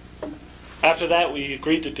after that, we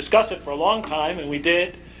agreed to discuss it for a long time, and we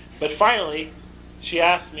did. But finally, she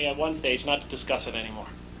asked me at one stage not to discuss it anymore.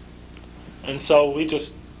 And so we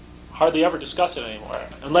just hardly ever discuss it anymore.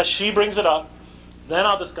 Unless she brings it up, then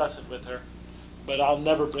I'll discuss it with her. But I'll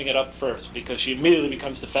never bring it up first, because she immediately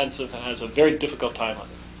becomes defensive and has a very difficult time on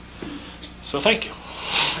it. So thank you.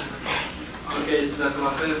 Okay,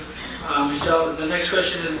 Jazakallah khair. Inshallah, the next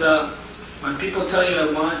question is, when people tell you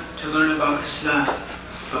I want to learn about Islam,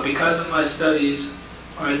 but because of my studies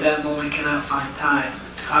or at that moment cannot find time,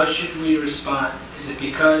 how should we respond? Is it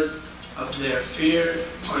because of their fear,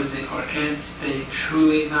 or can they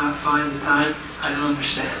truly not find the time? I don't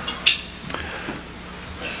understand.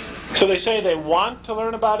 So they say they want to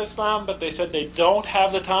learn about Islam, but they said they don't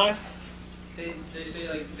have the time? They say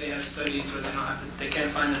like they have studies or they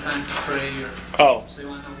can't find the time to pray, or Oh. so they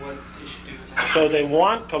want to know what they should do with that. So they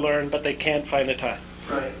want to learn, but they can't find the time.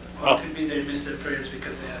 Right. Or it could be they miss their prayers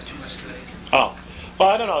because they have too much studies. Oh. Well,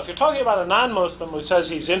 I don't know. If you're talking about a non-Muslim who says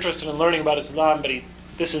he's interested in learning about Islam, but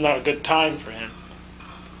this is not a good time for him,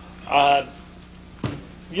 I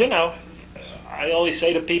always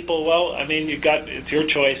say to people, well, I mean, it's your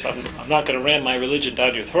choice. I'm not going to ram my religion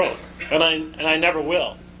down your throat, and I never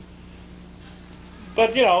will.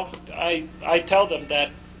 But I tell them that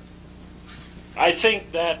I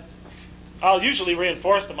think that I'll usually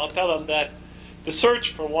reinforce them. I'll tell them that the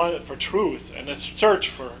search for truth and the search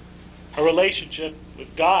for a relationship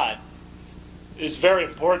with God is very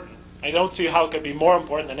important. I don't see how it could be more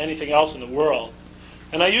important than anything else in the world.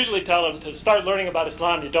 And I usually tell them to start learning about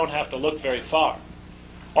Islam, you don't have to look very far.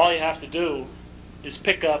 All you have to do is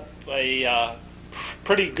pick up a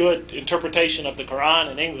pretty good interpretation of the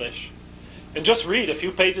Quran in English and just read a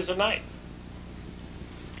few pages a night.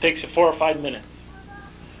 It takes you 4 or 5 minutes.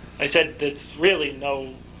 I said it's really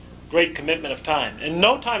no great commitment of time. And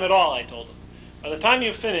no time at all, I told them. By the time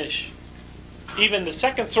you finish even the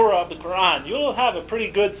second surah of the Quran, you'll have a pretty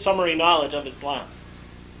good summary knowledge of Islam.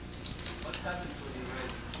 What happened when you read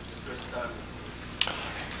the first time?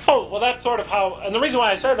 Oh, well, that's sort of how, and the reason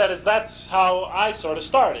why I said that is that's how I sort of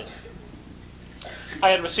started. I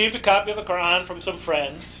had received a copy of the Quran from some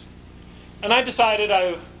friends, and I decided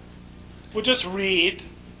I would just read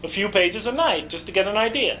a few pages a night just to get an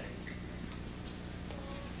idea.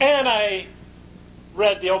 And I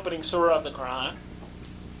read the opening surah of the Quran.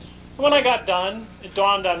 When I got done, it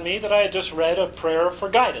dawned on me that I had just read a prayer for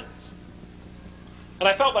guidance. And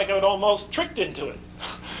I felt like I was almost tricked into it.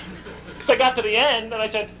 Because I got to the end and I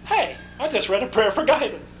said, hey, I just read a prayer for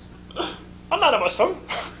guidance. I'm not a Muslim.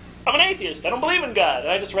 I'm an atheist. I don't believe in God.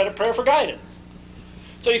 And I just read a prayer for guidance.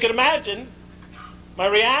 So you can imagine my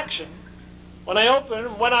reaction when I opened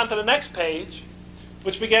and went on to the next page,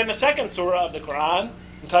 which began the second surah of the Quran,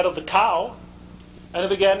 entitled The Cow. And it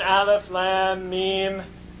began, Aleph, Lam, Mim.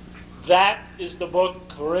 That is the book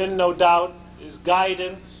wherein, no doubt, is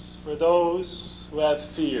guidance for those who have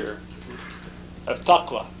fear, have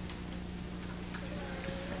taqwa.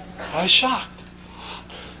 I was shocked.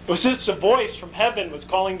 It was as a voice from heaven was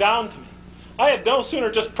calling down to me. I had no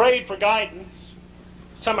sooner just prayed for guidance,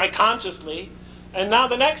 semi-consciously, and now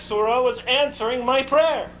the next surah was answering my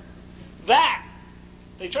prayer. That.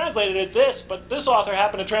 They translated it this, but this author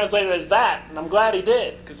happened to translate it as that, and I'm glad he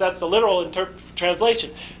did, because that's the literal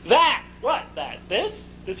translation. That! What? That?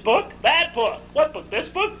 This? This book? That book? What book? This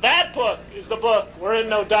book? That book is the book wherein,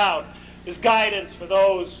 no doubt, is guidance for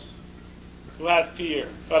those who have fear,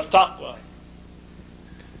 who have taqwa.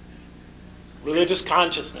 Religious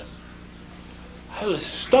consciousness. I was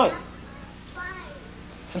stunned.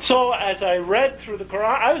 And so as I read through the Quran,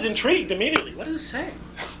 I was intrigued immediately. What does it say?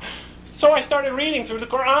 So I started reading through the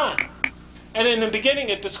Quran. And in the beginning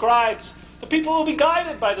it describes the people who will be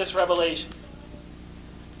guided by this revelation.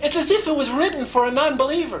 It's as if it was written for a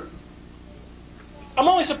non-believer. I'm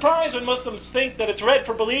always surprised when Muslims think that it's read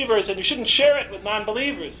for believers and you shouldn't share it with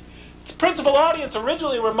non-believers. Its principal audience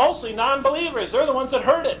originally were mostly non-believers. They're the ones that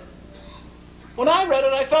heard it. When I read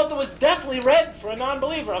it, I felt it was definitely read for a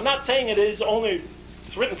non-believer. I'm not saying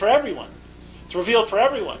it's written for everyone. It's revealed for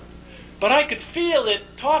everyone. But I could feel it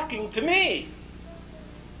talking to me.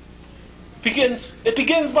 It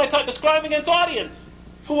begins by describing its audience.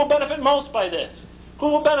 Who will benefit most by this? Who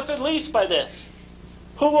will benefit least by this?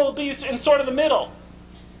 Who will be in sort of the middle?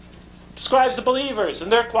 Describes the believers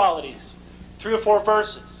and their qualities. 3 or 4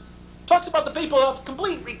 verses. Talks about the people who have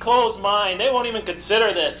completely closed mind. They won't even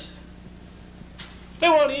consider this. They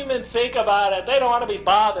won't even think about it. They don't want to be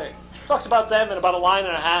bothered. Talks about them in about 1.5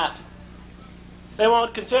 lines. They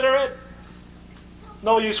won't consider it.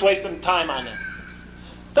 No use wasting time on it.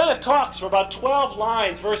 Then it talks for about 12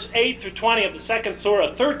 lines, verse 8 through 20 of the second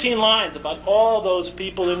surah, 13 lines about all those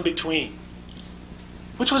people in between,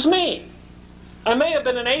 which was me. I may have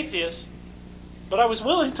been an atheist, but I was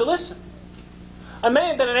willing to listen. I may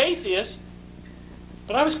have been an atheist,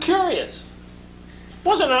 but I was curious.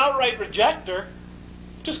 Wasn't an outright rejecter,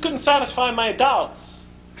 just couldn't satisfy my doubts.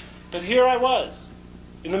 But here I was,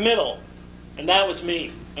 in the middle, and that was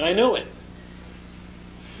me, and I knew it.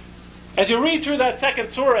 As you read through that second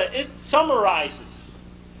surah, it summarizes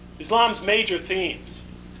Islam's major themes.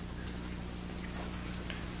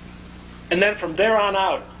 And then from there on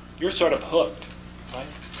out, you're sort of hooked. Right?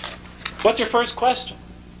 What's your first question?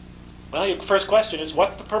 Well, your first question is,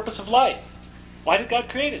 what's the purpose of life? Why did God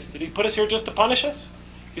create us? Did He put us here just to punish us?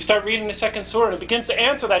 You start reading the second surah, and it begins to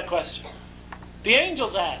answer that question. The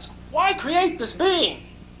angels ask, why create this being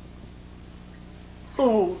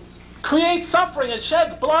who creates suffering and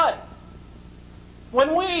sheds blood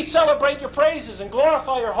when we celebrate your praises and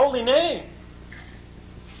glorify your holy name?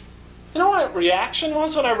 You know what reaction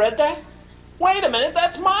was when I read that? Wait a minute,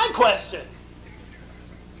 that's my question.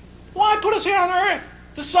 Why put us here on earth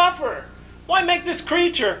to suffer? Why make this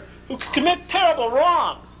creature who could commit terrible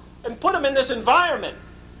wrongs and put him in this environment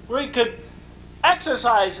where he could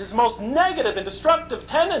exercise his most negative and destructive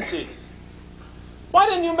tendencies? Why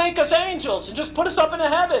didn't you make us angels and just put us up into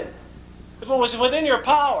heaven if it was within your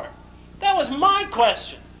power? That was my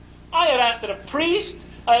question. I had asked it of priests,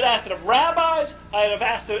 I had asked it of rabbis, I had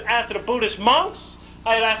asked it of Buddhist monks,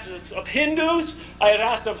 I had asked it of Hindus, I had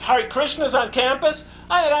asked it of Hare Krishnas on campus,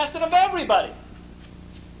 I had asked it of everybody.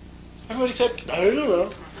 Everybody said, I don't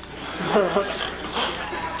know.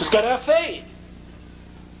 Just got to have faith.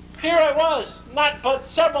 Here I was, not but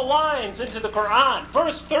several lines into the Quran,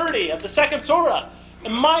 verse 30 of the second surah,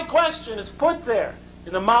 and my question is put there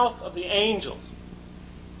in the mouth of the angels.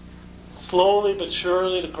 Slowly but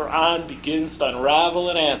surely the Quran begins to unravel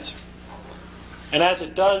and answer. And as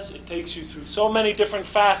it does, it takes you through so many different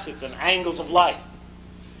facets and angles of life.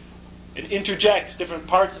 It interjects different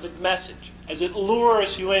parts of its message as it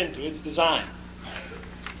lures you into its design.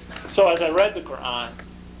 So as I read the Quran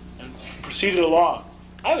and proceeded along,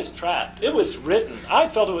 I was trapped. It was written. I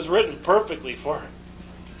felt it was written perfectly for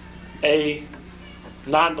a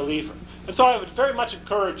non-believer. And so I would very much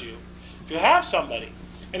encourage you, if you have somebody,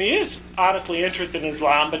 and he is honestly interested in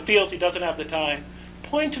Islam but feels he doesn't have the time,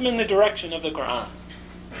 point him in the direction of the Quran.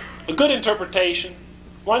 A good interpretation,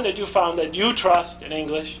 one that you found that you trust in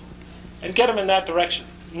English, and get him in that direction.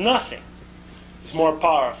 Nothing is more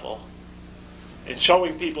powerful in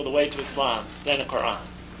showing people the way to Islam than the Quran.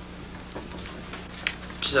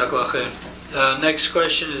 Jazakallah khair. Next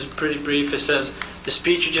question is pretty brief. It says, the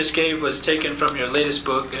speech you just gave was taken from your latest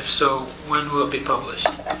book. If so, when will it be published?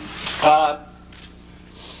 I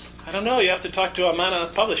don't know. You have to talk to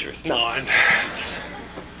Amana Publishers. No,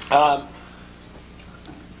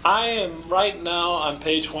 I am right now on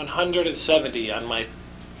page 170 on my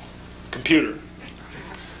computer.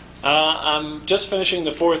 I'm just finishing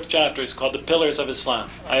the fourth chapter. It's called The Pillars of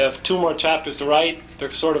Islam. I have 2 more chapters to write.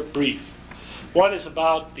 They're sort of brief. One is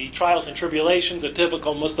about the trials and tribulations a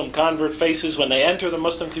typical Muslim convert faces when they enter the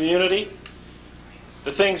Muslim community.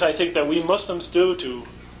 The things I think that we Muslims do to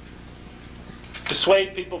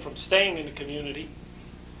dissuade people from staying in the community.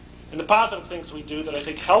 And the positive things we do that I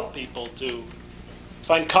think help people to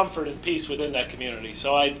find comfort and peace within that community.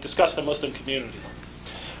 So I discuss the Muslim community.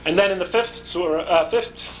 And then in the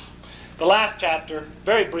the last chapter,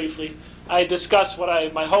 very briefly, I discuss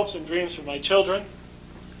my hopes and dreams for my children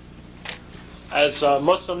as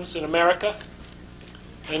Muslims in America,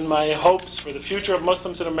 and my hopes for the future of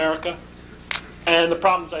Muslims in America, and the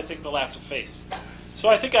problems I think they'll have to face. So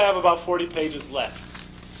I think I have about 40 pages left.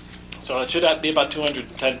 So it should be about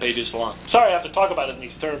 210 pages long. Sorry I have to talk about it in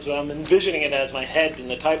these terms, but I'm envisioning it as my head in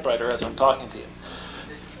the typewriter as I'm talking to you.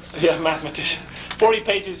 Yeah, mathematician. 40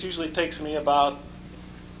 pages usually takes me about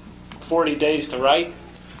 40 days to write.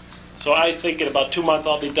 So I think in about 2 months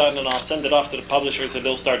I'll be done, and I'll send it off to the publishers, and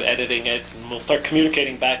they'll start editing it, and we'll start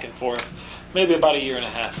communicating back and forth. Maybe about 1.5 years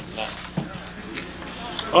from now.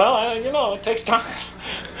 Well, it takes time.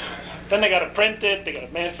 Then they got to print it, they got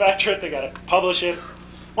to manufacture it, they got to publish it.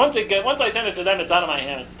 Once I send it to them, it's out of my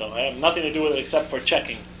hands, though. I have nothing to do with it except for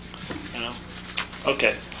checking.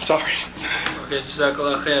 Okay, sorry. Okay,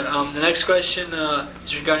 Jazakallah khair. The next question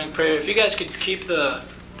is regarding prayer. If you guys could keep the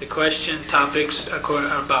question topics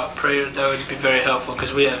about prayer, that would be very helpful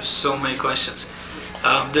because we have so many questions.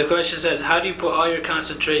 The question says, how do you put all your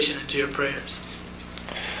concentration into your prayers?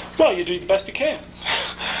 Well, you do the best you can.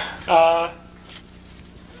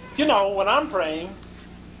 When I'm praying,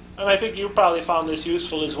 and I think you probably found this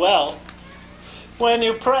useful as well, when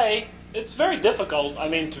you pray, it's very difficult,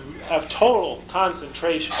 to have total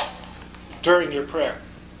concentration during your prayer.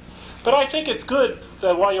 But I think it's good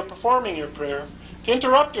that while you're performing your prayer, to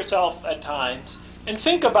interrupt yourself at times and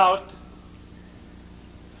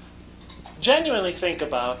genuinely think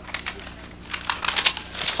about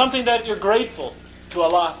something that you're grateful to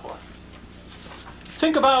Allah for.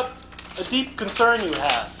 Think about a deep concern you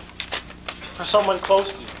have for someone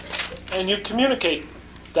close to you, and you communicate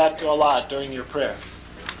that to Allah during your prayer.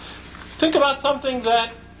 Think about something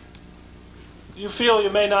that you feel you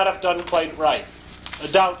may not have done quite right, a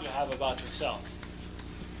doubt you have about yourself.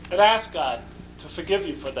 And ask God to forgive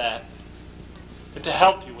you for that and to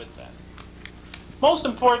help you with that. Most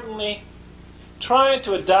importantly, try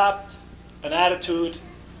to adopt an attitude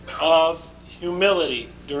of humility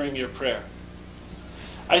during your prayer.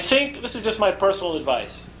 I think this is just my personal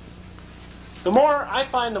advice. The more I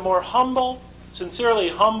find, the more humble, sincerely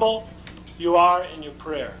humble you are in your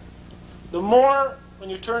prayer. The more, when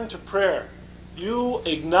you turn to prayer, you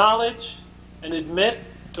acknowledge and admit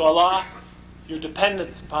to Allah your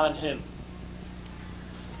dependence upon Him.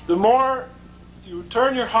 The more you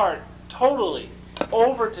turn your heart totally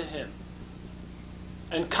over to Him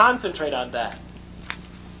and concentrate on that,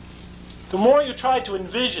 the more you try to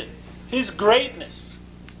envision His greatness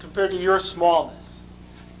compared to your smallness,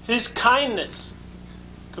 His kindness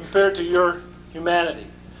compared to your humanity,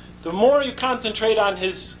 the more you concentrate on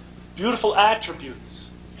His beautiful attributes,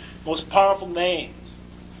 most powerful names,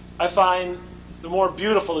 I find the more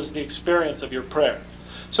beautiful is the experience of your prayer.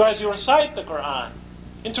 So as you recite the Quran,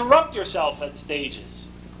 interrupt yourself at stages.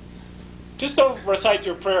 Just don't recite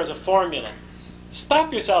your prayer as a formula.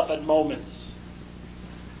 Stop yourself at moments.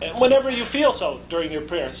 And whenever you feel so during your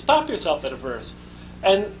prayer, stop yourself at a verse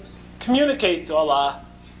and communicate to Allah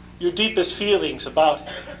your deepest feelings about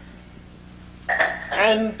Him.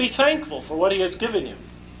 And be thankful for what He has given you.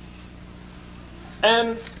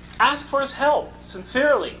 And ask for His help,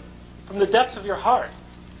 sincerely, from the depths of your heart.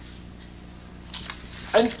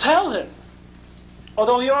 And tell Him,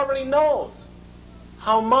 although He already knows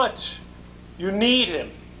how much you need Him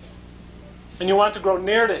and you want to grow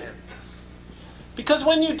near to Him. Because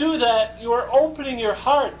when you do that, you are opening your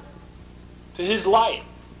heart to His light.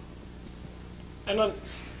 And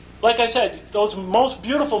like I said, those most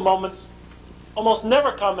beautiful moments almost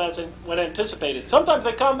never come as when anticipated. Sometimes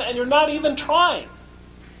they come and you're not even trying.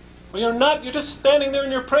 When you're just standing there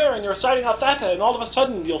in your prayer and you're reciting Al-Fatiha, and all of a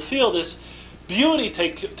sudden you'll feel this beauty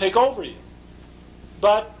take over you.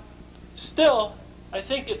 But still, I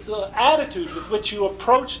think it's the attitude with which you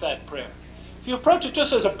approach that prayer. If you approach it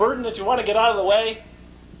just as a burden that you want to get out of the way,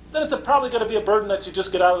 then it's probably going to be a burden that you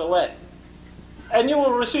just get out of the way. And you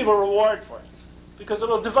will receive a reward for it, because it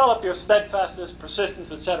will develop your steadfastness,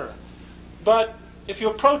 persistence, etc. But if you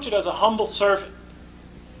approach it as a humble servant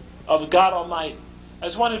of God Almighty,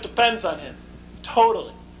 as one who depends on Him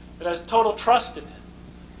totally, that has total trust in Him,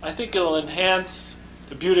 I think it'll enhance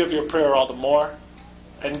the beauty of your prayer all the more.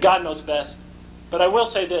 And God knows best. But I will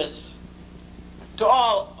say this. To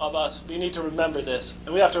all of us, we need to remember this.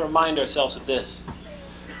 And we have to remind ourselves of this.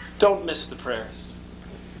 Don't miss the prayers.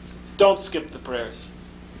 Don't skip the prayers.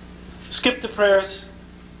 Skip the prayers,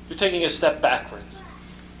 you're taking a step backwards.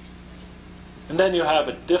 And then you have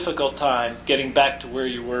a difficult time getting back to where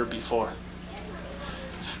you were before.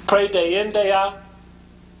 Pray day in, day out,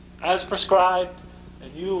 as prescribed,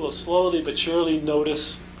 and you will slowly but surely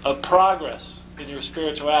notice a progress in your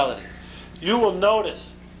spirituality. You will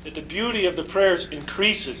notice that the beauty of the prayers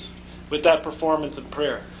increases with that performance of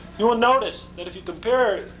prayer. You will notice that if you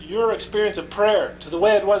compare your experience of prayer to the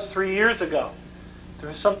way it was 3 years ago, there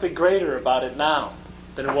is something greater about it now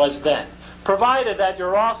than it was then. Provided that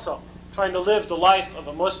you're also trying to live the life of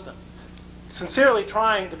a Muslim, sincerely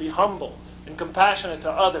trying to be humble and compassionate to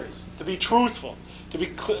others, to be truthful, to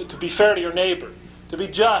be fair to your neighbor, to be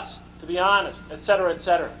just, to be honest, etc.,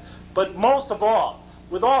 etc. But most of all,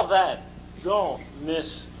 with all that, don't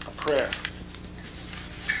miss a prayer.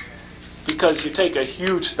 Because you take a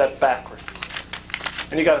huge step backwards.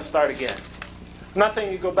 And you got to start again. I'm not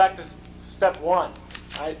saying you go back to step one.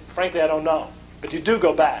 Frankly, I don't know. But you do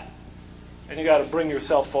go back. And you got to bring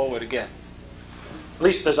yourself forward again. At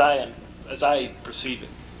least as I perceive it.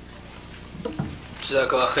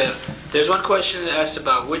 Jazakallah khair. There's one question that asked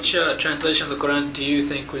about which translation of the Quran do you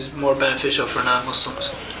think was more beneficial for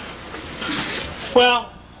non-Muslims?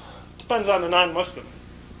 Well, depends on the non-Muslim.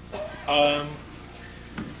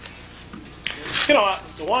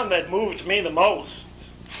 The one that moved me the most,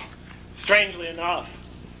 strangely enough,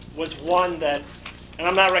 was one that, and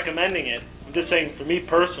I'm not recommending it, I'm just saying for me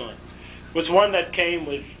personally, was one that came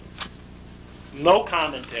with no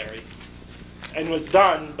commentary and was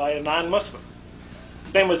done by a non-Muslim.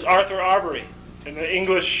 His name was Arthur Arbery, an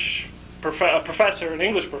English professor,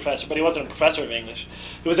 but he wasn't a professor of English.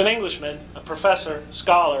 He was an Englishman, a professor,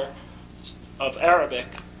 scholar of Arabic,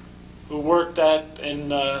 who worked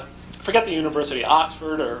in I forget the university,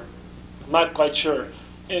 Oxford, or I'm not quite sure,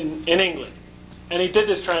 in England. And he did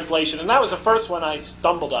this translation, and that was the first one I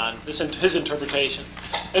stumbled on, his interpretation.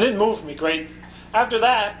 And it moved me great. After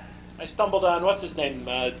that, I stumbled on, what's his name,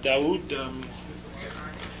 Dawood?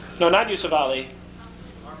 No, not Yusuf Ali.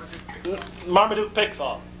 Marmaduke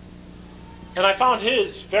Pickthall. And I found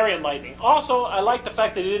his very enlightening. Also, I liked the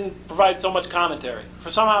fact that he didn't provide so much commentary. For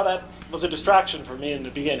somehow that was a distraction for me in the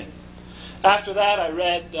beginning. After that, I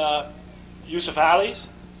read Yusuf Ali's.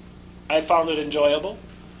 I found it enjoyable.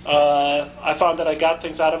 I found that I got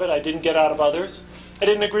things out of it I didn't get out of others. I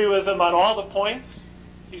didn't agree with him on all the points.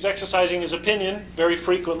 He's exercising his opinion very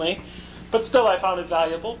frequently. But still, I found it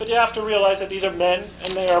valuable. But you have to realize that these are men,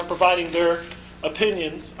 and they are providing their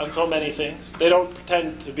opinions on so many things. They don't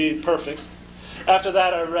pretend to be perfect. After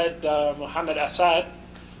that, I read Muhammad Asad.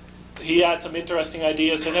 He had some interesting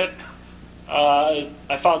ideas in it.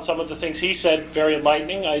 I found some of the things he said very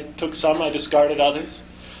enlightening. I took some, I discarded others.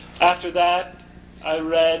 After that, I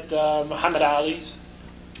read Muhammad Ali's.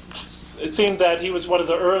 It seemed that he was one of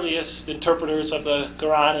the earliest interpreters of the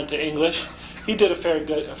Quran into English. He did a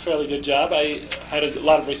fairly good job. I had a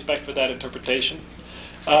lot of respect for that interpretation.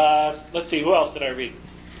 Let's see, who else did I read?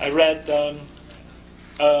 I read,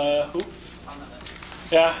 who?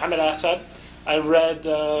 Yeah, Hamid Assad. I read,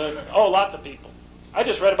 lots of people. I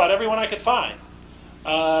just read about everyone I could find.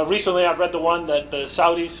 Recently I've read the one that the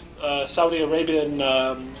Saudi Arabian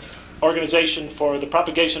Organization for the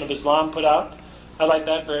Propagation of Islam put out. I like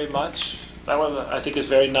that very much. That one I think is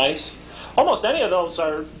very nice. Almost any of those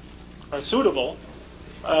are suitable.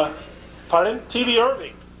 Pardon? T.B.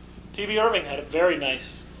 Irving. T.B. Irving did a very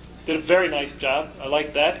nice job. I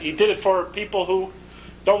like that. He did it for people who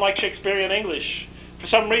don't like Shakespearean English. For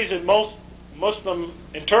some reason, most Muslim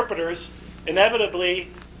interpreters inevitably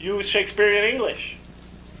use Shakespearean English.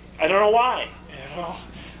 I don't know why.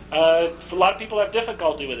 A lot of people have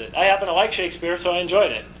difficulty with it. I happen to like Shakespeare, so I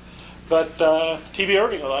enjoyed it. But T.B.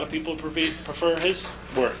 Irving, a lot of people prefer his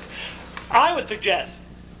work. I would suggest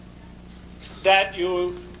that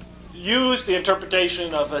you use the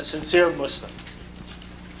interpretation of a sincere Muslim,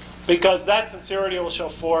 because that sincerity will show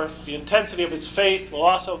forth. The intensity of his faith will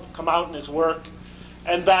also come out in his work,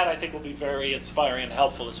 and that I think will be very inspiring and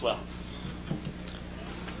helpful as well.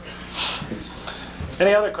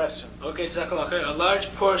 Any other questions? Okay, Jazakallah khair. A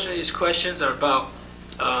large portion of these questions are about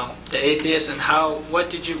the atheist, and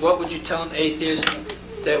what would you tell an atheist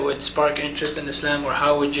that would spark interest in Islam, or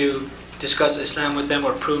how would you discuss Islam with them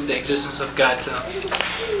or prove the existence of God to them?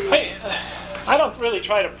 I don't really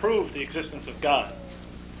try to prove the existence of God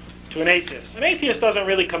to an atheist. An atheist doesn't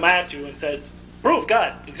really come at you and says, prove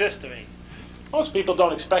God exists to me. Most people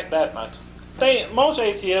don't expect that much. Most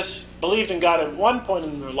atheists believed in God at one point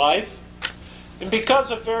in their life, and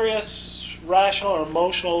because of various rational or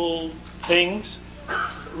emotional things,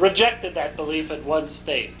 rejected that belief at one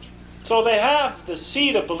stage. So they have the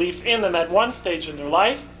seed of belief in them at one stage in their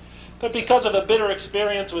life, but because of a bitter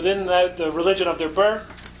experience within the religion of their birth,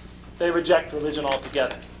 they reject religion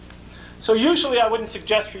altogether. So usually I wouldn't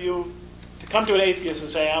suggest for you to come to an atheist and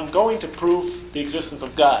say, I'm going to prove the existence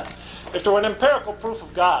of God. If there were an empirical proof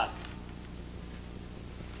of God,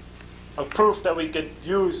 a proof that we could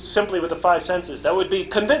use simply with the five senses, that would be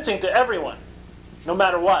convincing to everyone, no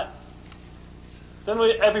matter what, then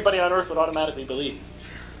everybody on earth would automatically believe.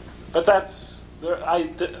 But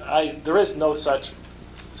there is no such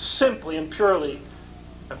simply and purely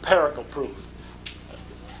empirical proof.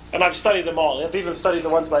 And I've studied them all. I've even studied the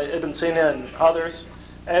ones by Ibn Sina and others.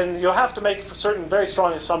 And you'll have to make certain very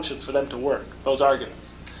strong assumptions for them to work, those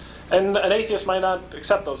arguments. And an atheist might not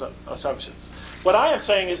accept those assumptions. What I am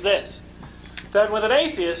saying is this, that with an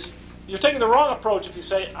atheist, you're taking the wrong approach if you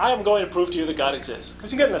say, I am going to prove to you that God exists.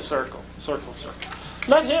 Because you get in a circle.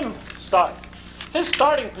 Let him start. His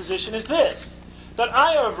starting position is this, that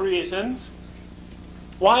I have reasons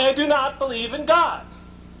why I do not believe in God.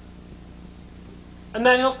 And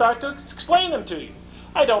then he'll start to explain them to you.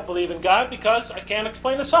 I don't believe in God because I can't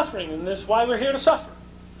explain the suffering, and this is why we're here to suffer.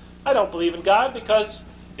 I don't believe in God because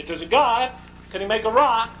if there's a God, can he make a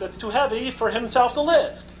rock that's too heavy for himself to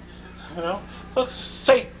lift? Let's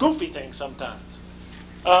say goofy things sometimes.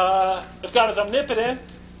 If God is omnipotent,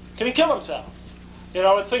 can he kill himself?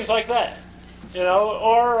 And things like that.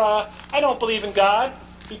 Or I don't believe in God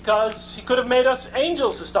because he could have made us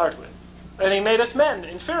angels to start with, and he made us men,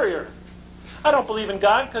 inferior. I don't believe in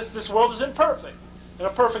God because this world is imperfect. And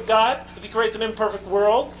a perfect God, if he creates an imperfect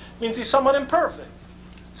world, means he's somewhat imperfect.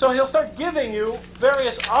 So he'll start giving you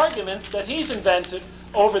various arguments that he's invented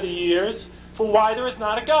over the years for why there is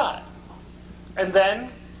not a God. And then,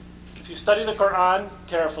 if you study the Quran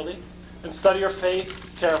carefully and study your faith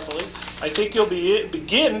carefully, I think you'll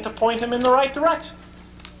begin to point him in the right direction.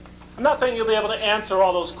 I'm not saying you'll be able to answer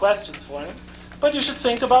all those questions for him, but you should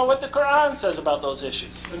think about what the Quran says about those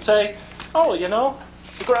issues and say, oh,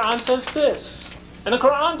 the Quran says this, and the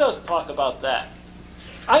Quran does talk about that.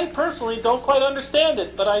 I personally don't quite understand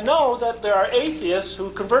it, but I know that there are atheists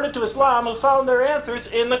who converted to Islam who found their answers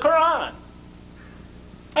in the Quran.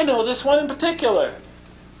 I know this one in particular.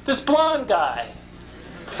 This blonde guy,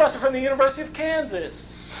 professor from the University of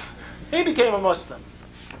Kansas. He became a Muslim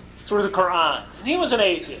through the Quran, and he was an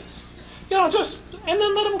atheist. And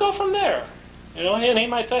then let him go from there. And he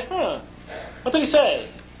might say, what did he say?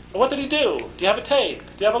 Or what did he do? Do you have a tape? Do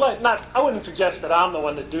you have a light? I wouldn't suggest that I'm the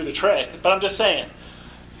one to do the trick, but I'm just saying.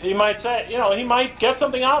 He might say, he might get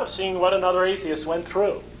something out of seeing what another atheist went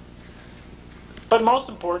through. But most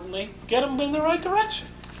importantly, get him in the right direction.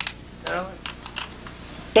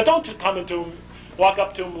 But don't walk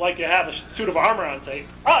up to him like you have a suit of armor on and say,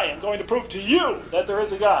 I am going to prove to you that there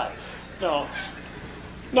is a God.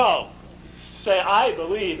 No. Say, I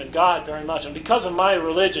believe in God very much, and because of my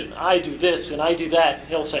religion, I do this and I do that.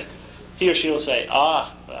 And he or she will say,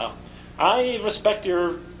 well, I respect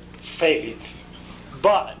your faith,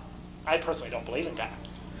 but I personally don't believe in God.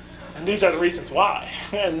 And these are the reasons why.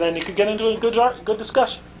 And then you could get into a good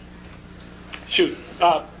discussion. Shoot,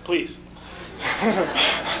 please.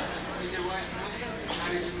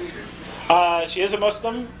 She is a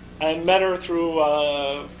Muslim. I met her through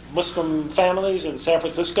Muslim families in San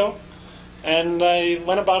Francisco. And I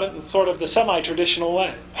went about it in sort of the semi-traditional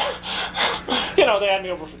way. They had me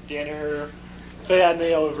over for dinner. They had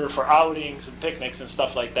me over for outings and picnics and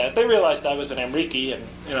stuff like that. They realized I was an Amriki, and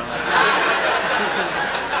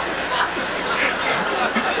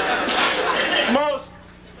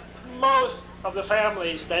most of the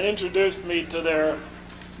families that introduced me to their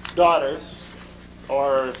daughters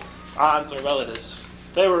or aunts or relatives,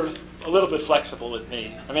 they were a little bit flexible with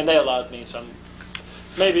me. I mean, they allowed me some.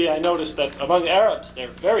 Maybe I noticed that among Arabs, they're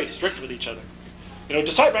very strict with each other.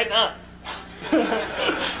 Decide right now.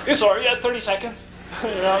 Sorry, you had 30 seconds.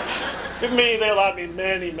 With me, they allowed me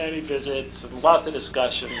many, many visits and lots of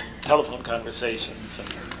discussion, and telephone conversations,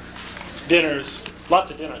 and dinners.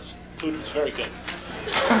 Lots of dinners. Food was very good.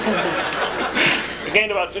 I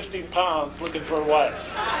gained about 15 pounds looking for a wife.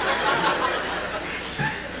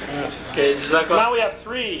 Okay, now we have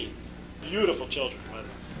 3 beautiful children.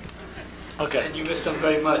 Okay. And you missed them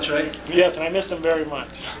very much, right? Yes, and I missed them very much.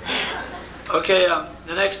 Okay,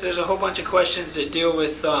 the next, there's a whole bunch of questions that deal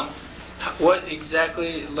with what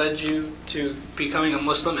exactly led you to becoming a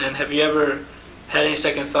Muslim, and have you ever had any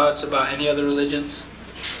second thoughts about any other religions?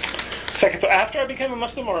 After I became a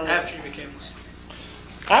Muslim, or? After you became a Muslim.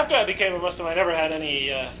 After I became a Muslim, I never had any,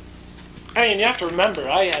 you have to remember,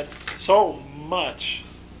 I had so much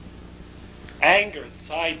anger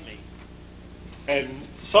inside me. And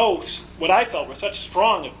so, what I felt were such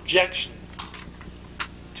strong objections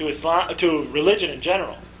to Islam, to religion in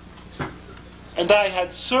general. And I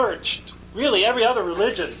had searched really every other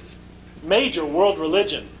religion, major world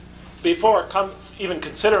religion, before even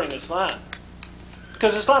considering Islam.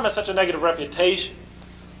 Because Islam has such a negative reputation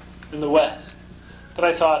in the West that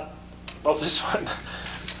I thought, well, this one,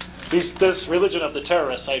 this religion of the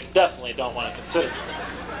terrorists, I definitely don't want to consider.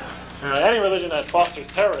 Any religion that fosters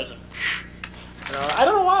terrorism. I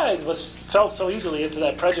don't know why I felt so easily into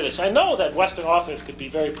that prejudice. I know that Western authors could be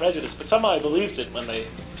very prejudiced, but somehow I believed it when they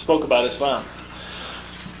spoke about Islam.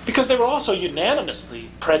 Because they were also unanimously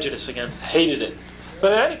prejudiced against, hated it.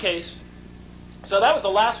 But in any case, so that was the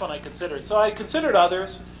last one I considered. So I considered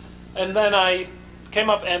others, and then I came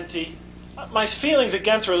up empty. My feelings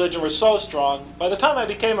against religion were so strong. By the time I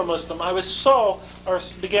became a Muslim, I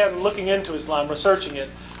began looking into Islam, researching it.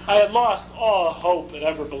 I had lost all hope at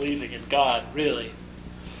ever believing in God, really.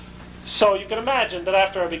 So you can imagine that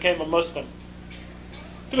after I became a Muslim,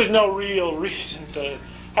 there was no real reason to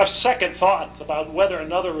have second thoughts about whether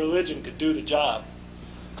another religion could do the job.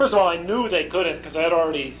 First of all, I knew they couldn't because I had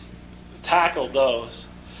already tackled those.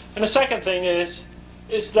 And the second thing is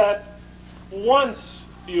that once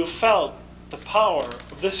you felt the power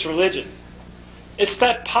of this religion, it's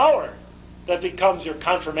that power that becomes your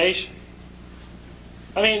confirmation.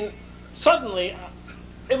 I mean, suddenly,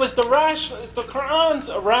 it's the Quran's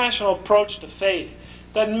rational approach to faith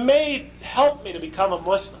that helped me to become a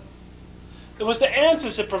Muslim. It was the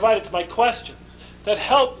answers it provided to my questions that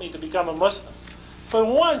helped me to become a Muslim. But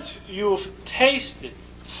once you've tasted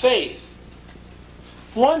faith,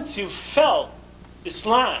 once you've felt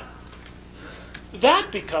Islam,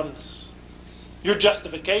 that becomes your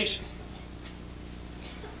justification.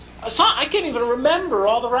 I can't even remember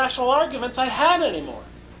all the rational arguments I had anymore.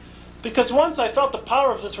 Because once I felt the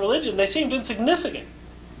power of this religion, they seemed insignificant.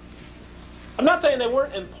 I'm not saying they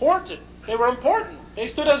weren't important. They were important. They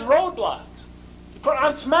stood as roadblocks. The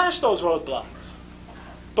Quran smashed those roadblocks.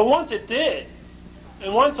 But once it did,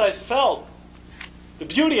 and once I felt the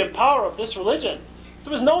beauty and power of this religion,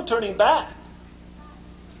 There was no turning back.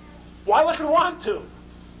 Why would I want to?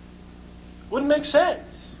 Wouldn't make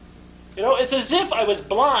sense. You know, it's as if I was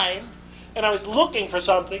blind and I was looking for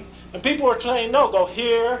something, and people were saying, no, go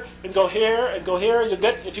here, and go here, and go here.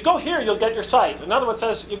 If you go here, you'll get your sight. Another one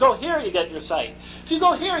says, you go here, you get your sight. If you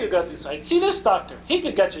go here, you get your sight. See this doctor, he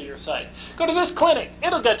could get you your sight. Go to this clinic,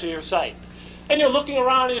 it'll get you your sight. And you're looking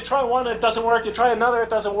around, and you try one, and it doesn't work. You try another, it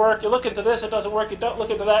doesn't work. You look into this, it doesn't work. You don't look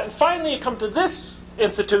into that. And finally, you come to this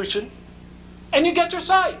institution, and you get your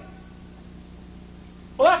sight.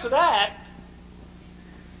 Well, after that,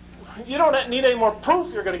 you don't need any more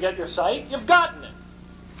proof you're going to get your sight. You've gotten it.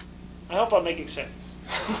 I hope I'm making sense.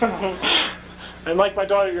 And like my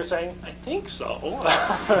daughter, you're saying, I think so.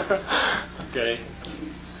 Okay.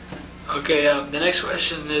 Okay, the next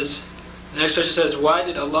question says, why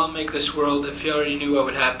did Allah make this world if He already knew what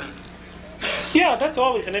would happen? Yeah, that's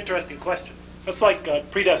always an interesting question. That's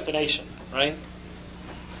like predestination, right?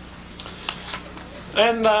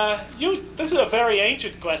 And this is a very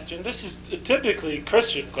ancient question. This is a typically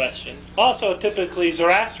Christian question. Also a typically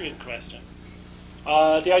Zoroastrian question.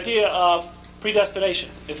 The idea of predestination.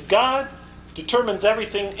 If God determines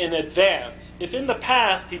everything in advance, if in the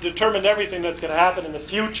past He determined everything that's going to happen in the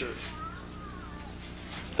future,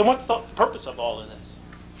 then what's the purpose of all of this?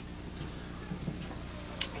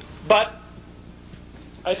 But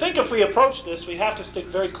I think if we approach this, we have to stick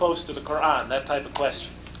very close to the Quran, that type of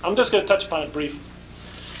question. I'm just going to touch upon it briefly.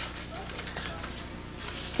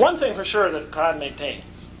 One thing for sure that the Quran maintains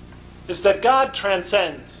is that God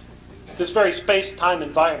transcends this very space-time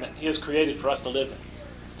environment He has created for us to live in.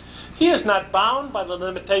 He is not bound by the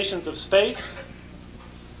limitations of space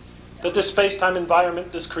that this space-time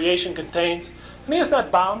environment, this creation contains, and He is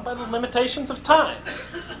not bound by the limitations of time.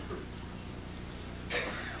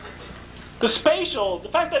 The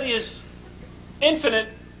fact that He is infinite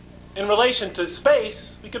in relation to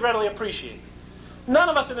space, we could readily appreciate. None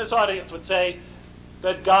of us in this audience would say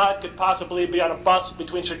that God could possibly be on a bus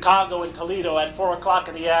between Chicago and Toledo at 4 o'clock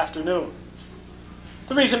in the afternoon.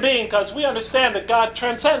 The reason being because we understand that God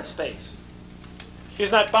transcends space.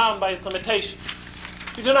 He's not bound by His limitations.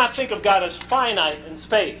 We do not think of God as finite in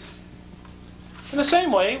space. In the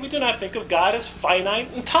same way, we do not think of God as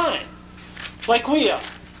finite in time, like we are.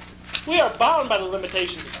 We are bound by the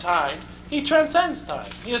limitations of time. He transcends time.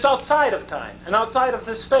 He is outside of time and outside of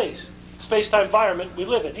this space-time environment we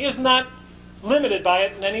live in. He is not limited by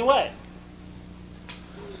it in any way.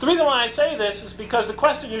 The reason why I say this is because the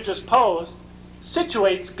question you just posed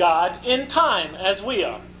situates God in time as we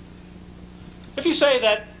are. If you say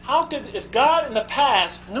that, if God in the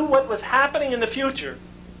past knew what was happening in the future,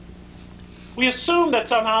 we assume that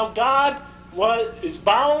somehow God is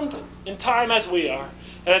bound in time as we are,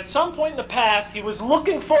 and at some point in the past He was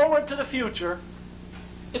looking forward to the future.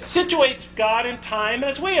 It situates God in time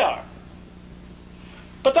as we are.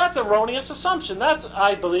 But that's an erroneous assumption. That's,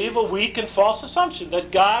 I believe, a weak and false assumption,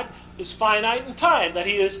 that God is finite in time, that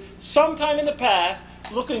He is sometime in the past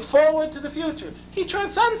looking forward to the future. He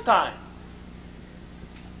transcends time.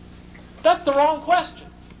 That's the wrong question.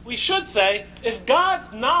 We should say, if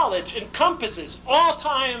God's knowledge encompasses all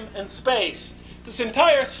time and space, this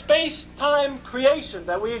entire space-time creation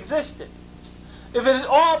that we exist in, if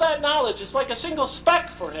all that knowledge is like a single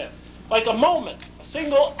speck for Him, like a moment, a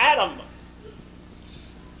single atom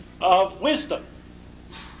of wisdom,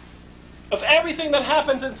 of everything that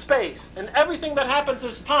happens in space and everything that happens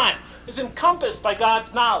in time is encompassed by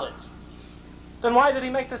God's knowledge, then why did He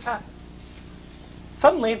make this happen?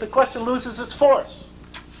 Suddenly, the question loses its force.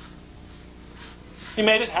 He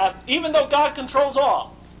made it happen, even though God controls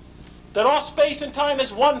all, that all space and time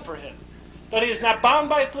is one for Him, that He is not bound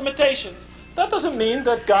by its limitations. That doesn't mean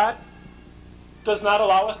that God does not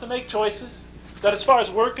allow us to make choices, that as far as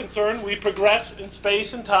we're concerned, we progress in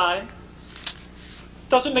space and time.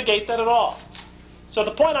 Doesn't negate that at all. So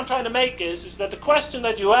the point I'm trying to make is that the question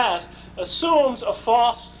that you ask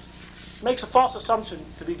makes a false assumption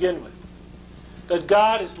to begin with, that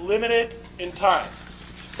God is limited in time.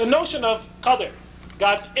 The notion of qadr,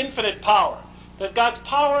 God's infinite power, that God's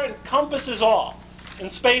power encompasses all in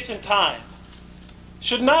space and time,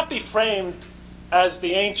 should not be framed as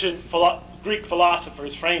the ancient Greek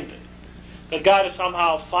philosophers framed it, that God is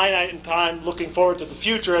somehow finite in time, looking forward to the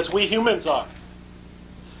future as we humans are.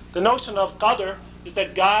 The notion of qadr is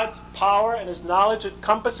that God's power and His knowledge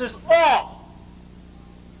encompasses all.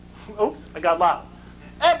 Oops, I got loud.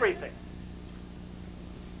 Everything.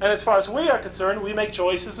 And as far as we are concerned, we make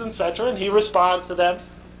choices, etc., and He responds to them.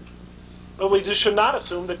 But we just should not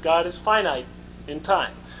assume that God is finite in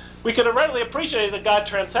time. We can readily appreciate that God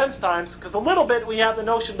transcends times, because a little bit we have the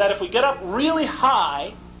notion that if we get up really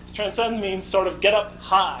high, Transcend means sort of get up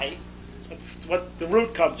high. That's what the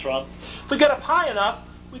root comes from. If we get up high enough,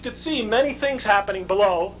 we could see many things happening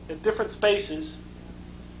below in different spaces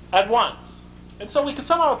at once. And so we can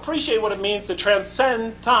somehow appreciate what it means to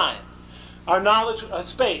transcend time. Our knowledge of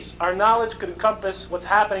space. Our knowledge could encompass what's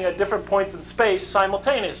happening at different points in space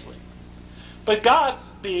simultaneously. But God's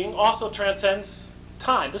being also transcends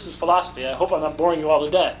time. This is philosophy. I hope I'm not boring you all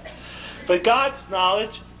to death. But God's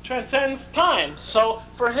knowledge transcends time. So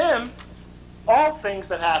for him, all things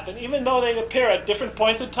that happen, even though they appear at different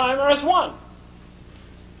points in time, are as one.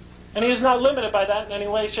 And he is not limited by that in any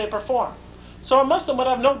way, shape, or form. So a Muslim would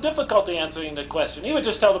have no difficulty answering the question. He would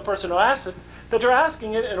just tell the person who asks it that you're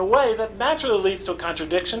asking it in a way that naturally leads to a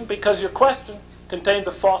contradiction because your question contains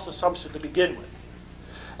a false assumption to begin with.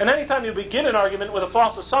 And anytime you begin an argument with a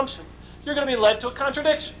false assumption, you're going to be led to a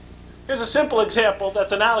contradiction. Here's a simple example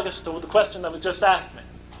that's analogous to the question that was just asked me.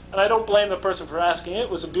 And I don't blame the person for asking it. It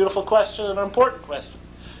was a beautiful question and an important question.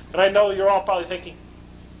 And I know you're all probably thinking,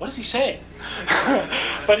 what is he saying?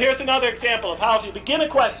 But here's another example of how if you begin a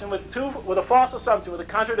question with a false assumption, with a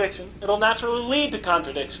contradiction, it'll naturally lead to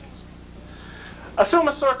contradictions. Assume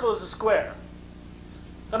a circle is a square.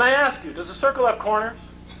 Then I ask you, does a circle have corners?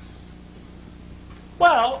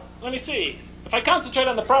 Well, let me see. If I concentrate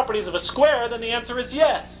on the properties of a square, then the answer is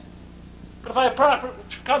yes. But if I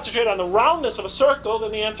concentrate on the roundness of a circle,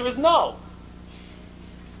 then the answer is no.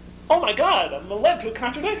 Oh my God, I'm led to a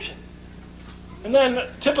contradiction. And then a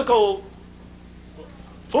typical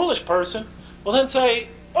foolish person will then say,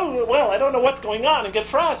 oh, well, I don't know what's going on, and get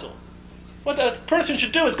frazzled. What the person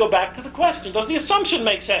should do is go back to the question. Does the assumption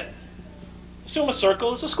make sense? Assume a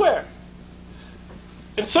circle is a square.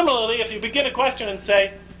 And similarly, if you begin a question and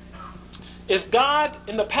say, if God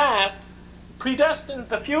in the past predestined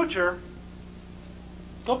the future,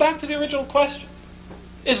 go back to the original question.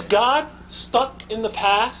 Is God stuck in the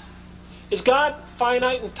past? Is God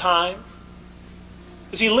finite in time?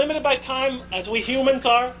 Is he limited by time as we humans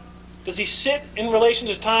are? Does he sit in relation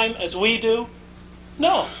to time as we do?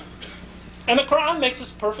 No. And the Quran makes this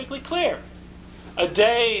perfectly clear. A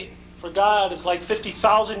day for God is like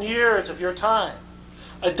 50,000 years of your time.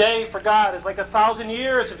 A day for God is like 1,000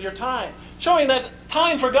 years of your time. Showing that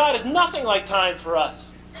time for God is nothing like time for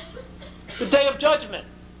us. The day of judgment.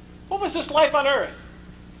 What was this life on earth?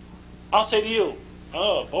 I'll say to you,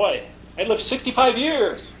 oh boy, I lived 65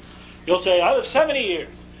 years. You'll say, I lived 70 years.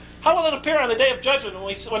 How will it appear on the day of judgment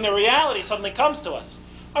when the reality suddenly comes to us?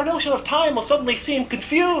 Our notion of time will suddenly seem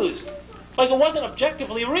confused, like it wasn't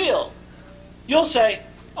objectively real. You'll say,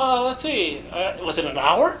 let's see, was it an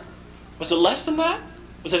hour? Was it less than that?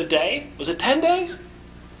 Was it a day? Was it 10 days?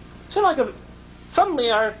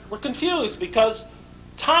 Suddenly we're confused because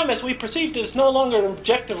time as we perceived it is no longer an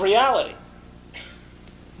objective reality.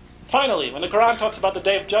 Finally, when the Quran talks about the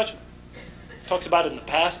day of judgment, it talks about it in the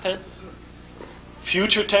past tense,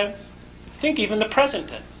 future tense, I think even the present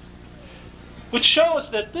tense, which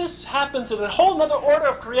shows that this happens in a whole other order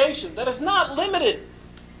of creation that is not limited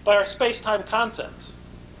by our space-time concepts.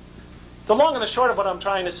 The long and the short of what I'm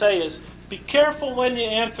trying to say is, be careful when you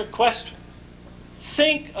answer questions.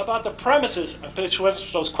 Think about the premises on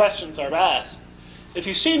which those questions are asked. If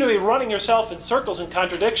you seem to be running yourself in circles and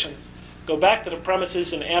contradictions, go back to the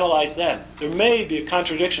premises and analyze them. There may be a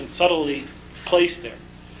contradiction subtly placed there.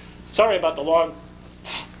 Sorry about the long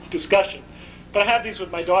discussion, but I have these with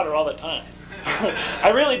my daughter all the time.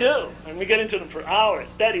 I really do. And we get into them for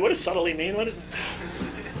hours. Daddy, what does subtly mean? What is it?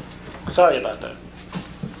 Sorry about that.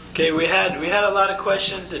 Okay, we had a lot of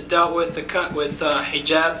questions that dealt with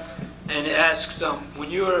hijab, and it asks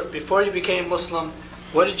before you became Muslim,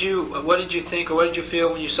 what did you think or what did you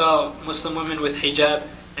feel when you saw Muslim women with hijab,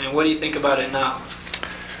 and what do you think about it now?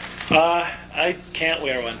 I can't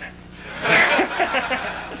wear one.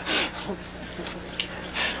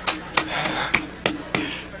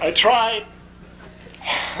 I tried.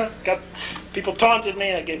 People taunted me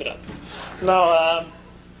and I gave it up. No,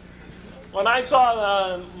 when I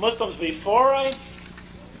saw Muslims before I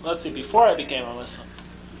became a Muslim,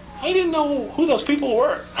 I didn't know who those people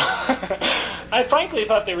were. I frankly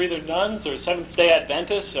thought they were either nuns or Seventh-day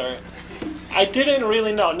Adventists, or I didn't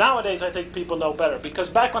really know. Nowadays, I think people know better, because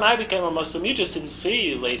back when I became a Muslim, you just didn't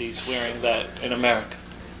see ladies wearing that in America.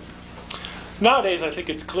 Nowadays, I think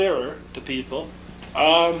it's clearer to people.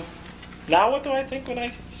 Now, what do I think when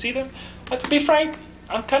I see them? But to be frank,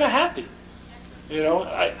 I'm kind of happy. You know,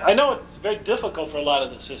 I know it's very difficult for a lot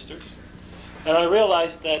of the sisters, and I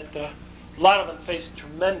realize that a lot of them face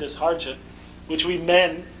tremendous hardship, which we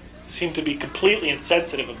men seem to be completely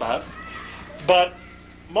insensitive about. But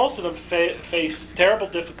most of them face terrible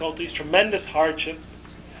difficulties, tremendous hardship,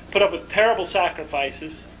 put up with terrible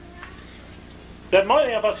sacrifices, that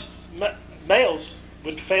many of us males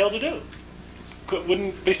would fail to do,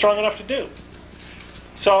 wouldn't be strong enough to do.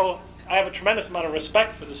 So I have a tremendous amount of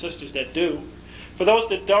respect for the sisters that do. For those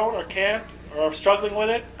that don't or can't or are struggling with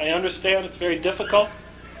it, I understand it's very difficult,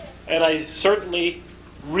 and I certainly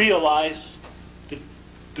realize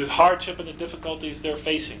the hardship and the difficulties they're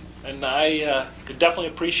facing, and I could definitely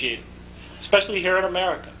appreciate it, especially here in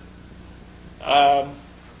America.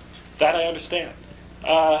 That I understand.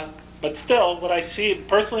 But still, when I see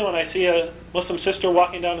a Muslim sister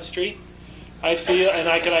walking down the street, I feel, and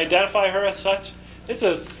I can identify her as such, it's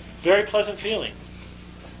a very pleasant feeling.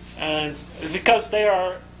 And because they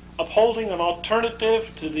are upholding an alternative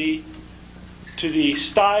to the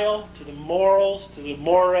style, to the morals, to the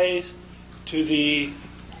mores, to the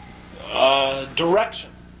direction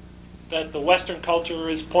that the Western culture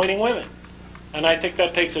is pointing women. And I think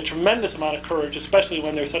that takes a tremendous amount of courage, especially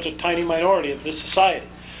when there's such a tiny minority of this society.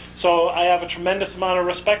 So I have a tremendous amount of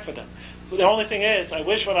respect for them. The only thing is, I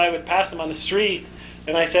wish when I would pass them on the street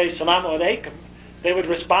and I say, Salaam alaikum, they would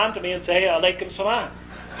respond to me and say, alaikum salam.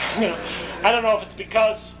 I don't know if it's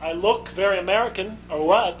because I look very American or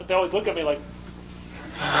what, but they always look at me like...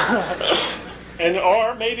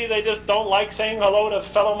 or maybe they just don't like saying hello to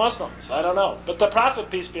fellow Muslims. I don't know. But the Prophet,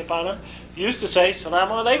 peace be upon him, used to say Salaam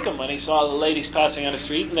alaikum when he saw the ladies passing on the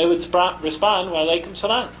street, and they would respond, wa alaikum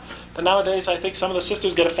salam. But nowadays I think some of the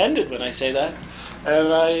sisters get offended when I say that,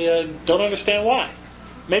 and I don't understand why.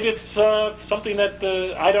 Maybe it's something that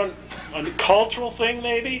a cultural thing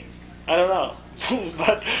maybe? I don't know.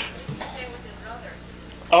 But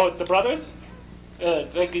oh, it's the brothers? They're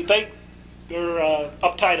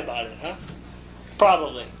uptight about it, huh?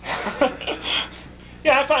 Probably.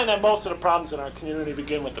 Yeah, I find that most of the problems in our community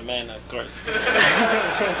begin with the men, of course.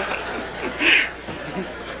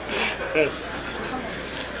 Yes.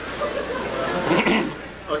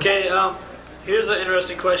 Okay, here's an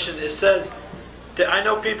interesting question. It says that I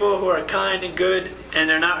know people who are kind and good and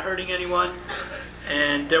they're not hurting anyone,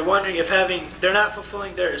 and they're wondering if they're not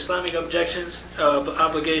fulfilling their Islamic obligations,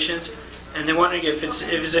 and they're wondering if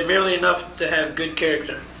it's merely enough to have good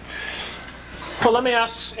character. Well, let me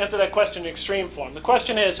answer that question in extreme form. The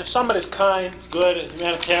question is, if someone is kind, good,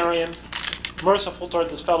 humanitarian, merciful towards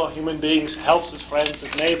his fellow human beings, helps his friends,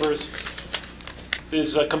 his neighbors,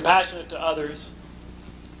 is compassionate to others,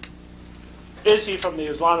 is he, from the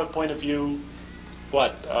Islamic point of view,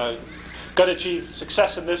 going to achieve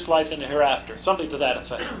success in this life and the hereafter? Something to that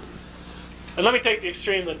effect. And let me take the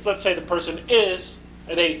extreme. Let's say the person is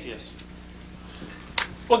an atheist.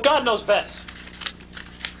 Well, God knows best.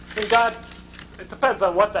 I mean, it depends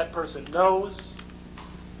on what that person knows.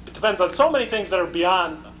 It depends on so many things that are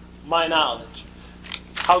beyond my knowledge.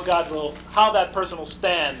 How that person will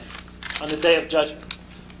stand on the day of judgment.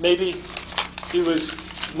 Maybe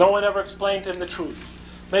no one ever explained to him the truth.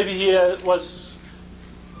 Maybe he was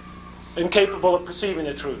incapable of perceiving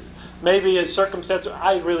the truth. Maybe his circumstances,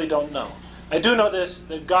 I really don't know. I do know this,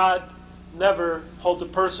 that God never holds a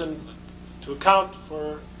person to account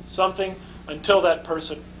for something until that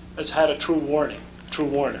person has had a true warner.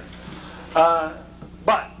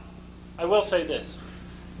 But I will say this,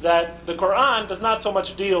 that the Quran does not so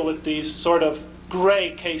much deal with these sort of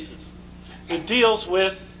gray cases. It deals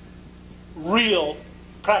with real,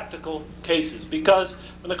 practical cases. Because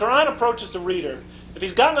when the Quran approaches the reader, if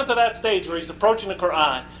he's gotten to that stage where he's approaching the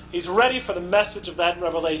Quran, he's ready for the message of that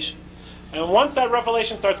revelation. And once that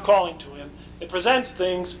revelation starts calling to him, it presents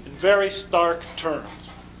things in very stark terms.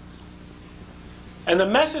 And the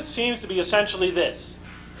message seems to be essentially this.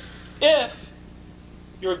 If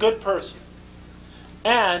you're a good person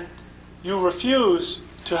and you refuse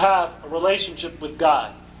to have a relationship with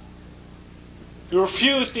God, you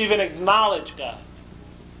refuse to even acknowledge God,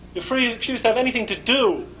 you refuse to have anything to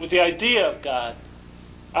do with the idea of God,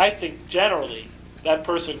 I think generally that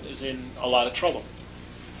person is in a lot of trouble.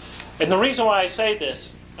 And the reason why I say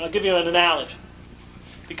this, I'll give you an analogy,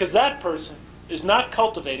 because that person is not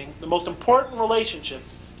cultivating the most important relationship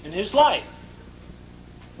in his life.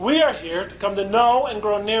 We are here to come to know and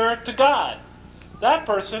grow nearer to God. That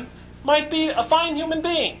person might be a fine human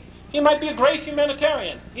being. He might be a great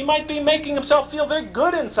humanitarian. He might be making himself feel very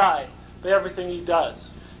good inside by everything he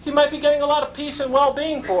does. He might be getting a lot of peace and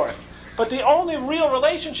well-being for it. But the only real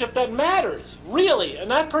relationship that matters, really, in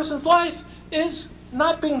that person's life is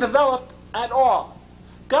not being developed at all.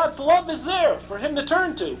 God's love is there for him to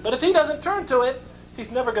turn to. But if he doesn't turn to it,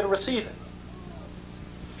 he's never going to receive it.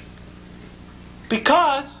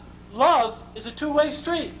 Because love is a two-way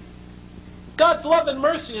street. God's love and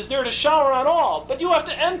mercy is there to shower on all. But you have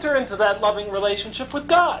to enter into that loving relationship with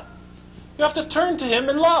God. You have to turn to him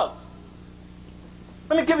in love.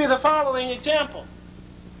 Let me give you the following example.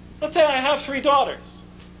 Let's say I have 3 daughters,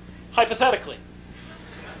 hypothetically.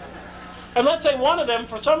 And let's say one of them,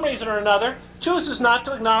 for some reason or another, chooses not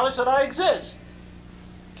to acknowledge that I exist.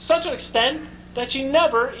 To such an extent that she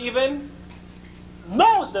never even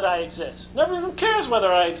knows that I exist, never even cares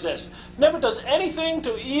whether I exist, never does anything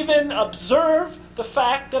to even observe the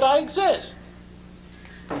fact that I exist.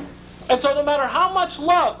 And so no matter how much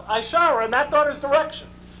love I shower in that daughter's direction,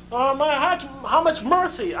 no matter how much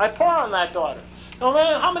mercy I pour on that daughter, no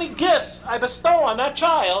matter how many gifts I bestow on that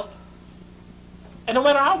child, and no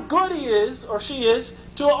matter how good he is or she is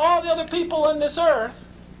to all the other people on this earth,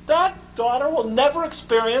 that daughter will never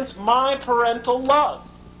experience my parental love.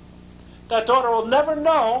 That daughter will never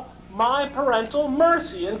know my parental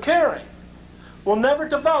mercy and caring. Will never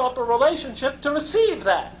develop a relationship to receive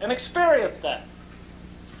that and experience that.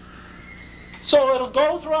 So it'll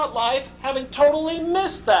go throughout life having totally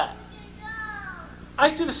missed that. I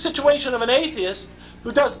see the situation of an atheist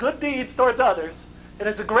who does good deeds towards others and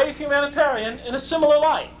is a great humanitarian in a similar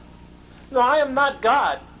light. No, I am not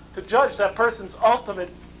God to judge that person's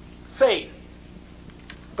ultimate fate.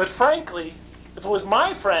 But frankly, if it was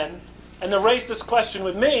my friend and they raised this question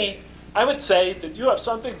with me, I would say that you have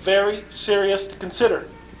something very serious to consider.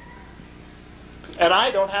 And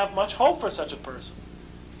I don't have much hope for such a person.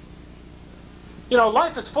 You know,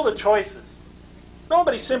 life is full of choices.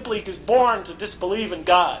 Nobody simply is born to disbelieve in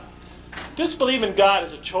God. Disbelieve in God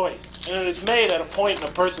is a choice, and it is made at a point in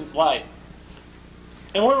a person's life.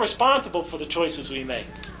 And we're responsible for the choices we make.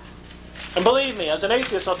 And believe me, as an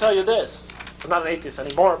atheist, I'll tell you this. I'm not an atheist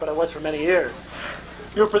anymore, but I was for many years.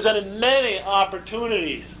 You were presented many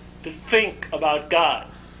opportunities to think about God.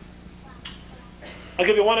 I'll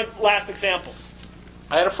give you one last example.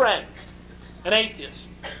 I had a friend, an atheist,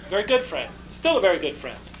 a very good friend, still a very good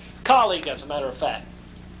friend, colleague as a matter of fact.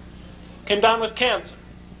 Came down with cancer,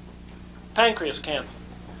 pancreas cancer.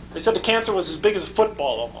 They said the cancer was as big as a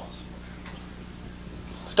football almost.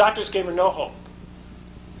 The doctors gave her no hope.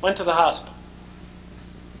 Went to the hospital.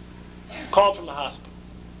 Called from the hospital.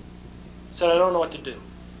 Said, I don't know what to do.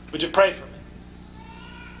 Would you pray for me?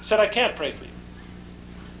 I said, I can't pray for you.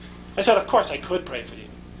 I said, of course I could pray for you.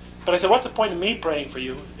 But I said, what's the point of me praying for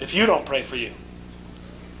you if you don't pray for you?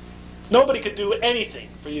 Nobody could do anything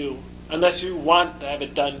for you unless you want to have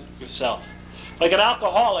it done yourself. Like an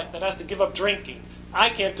alcoholic that has to give up drinking. I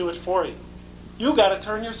can't do it for you. You got to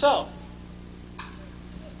turn yourself.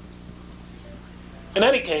 In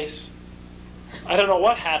any case, I don't know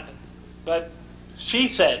what happened, but she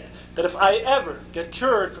said that if I ever get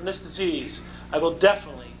cured from this disease, I will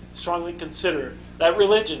definitely, strongly consider that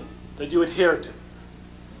religion that you adhere to.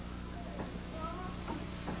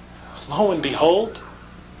 Lo and behold,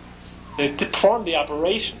 they performed the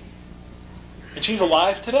operation, and she's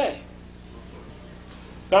alive today.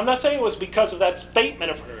 Now, I'm not saying it was because of that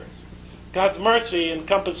statement of hers. God's mercy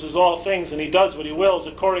encompasses all things, and He does what He wills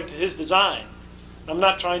according to His design. I'm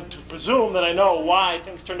not trying to presume that I know why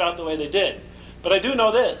things turned out the way they did. But I do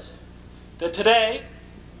know this, that today,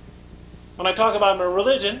 when I talk about my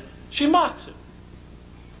religion, she mocks it.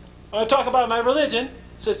 When I talk about my religion,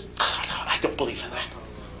 says, I don't believe in that.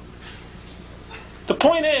 The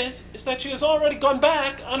point is that she has already gone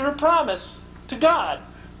back on her promise to God.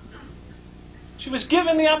 She was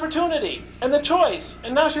given the opportunity and the choice,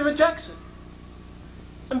 and now she rejects it.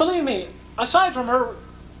 And believe me, aside from her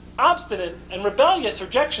obstinate and rebellious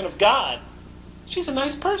rejection of God, she's a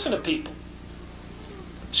nice person to people.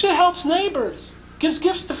 She helps neighbors, gives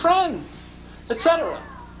gifts to friends, etc.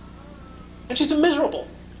 And she's miserable.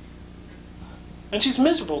 And she's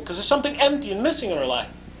miserable because there's something empty and missing in her life.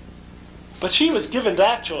 But she was given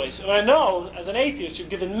that choice. And I know, as an atheist, you're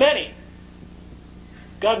given many.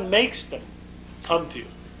 God makes them come to you.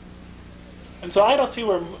 And so I don't see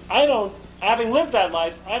where, having lived that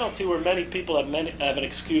life, I don't see where many people have an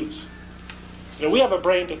excuse. You know, we have a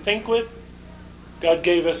brain to think with. God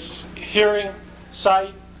gave us hearing,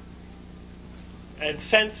 sight, and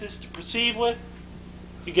senses to perceive with.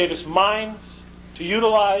 He gave us minds to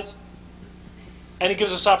utilize. And He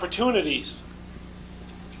gives us opportunities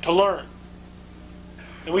to learn.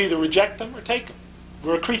 And we either reject them or take them.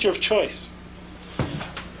 We're a creature of choice.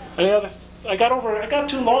 Any other? I got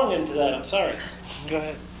too long into that. I'm sorry. Go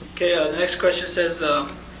ahead. Okay, the next question says,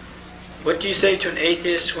 what do you say to an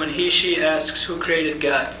atheist when she asks who created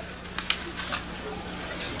God?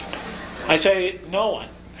 I say, no one.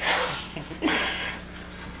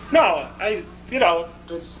 No, it's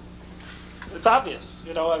obvious.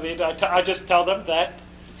 I just tell them that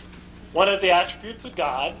one of the attributes of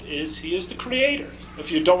God is He is the Creator. If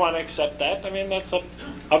you don't want to accept that, that's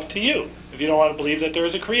up to you. If you don't want to believe that there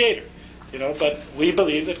is a Creator. But we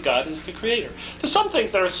believe that God is the creator. There's some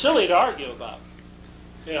things that are silly to argue about.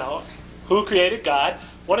 Who created God?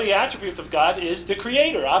 One of the attributes of God is the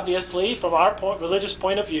creator. Obviously, from our religious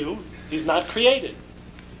point of view, he's not created.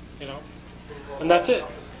 And that's it.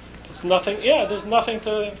 There's nothing. Yeah, there's nothing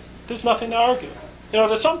to argue.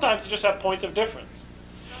 Sometimes you just have points of difference.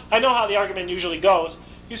 I know how the argument usually goes.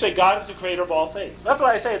 You say God is the creator of all things. That's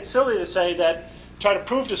why I say it's silly to say that. Try to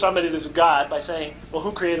prove to somebody there's a God by saying, well,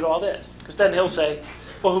 who created all this? Because then he'll say,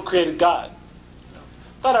 well, who created God?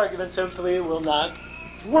 That argument simply will not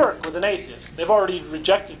work with an atheist. They've already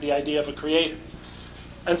rejected the idea of a creator.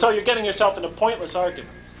 And so you're getting yourself into pointless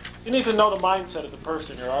arguments. You need to know the mindset of the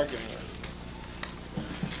person you're arguing with.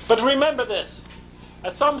 But remember this.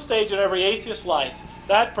 At some stage in every atheist's life,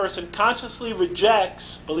 that person consciously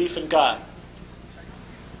rejects belief in God.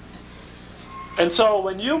 And so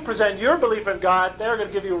when you present your belief in God, they're going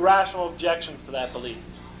to give you rational objections to that belief.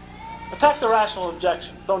 Attack the rational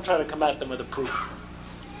objections. Don't try to come at them with a proof.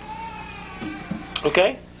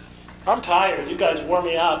 Okay? I'm tired. You guys wore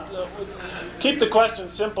me out. Keep the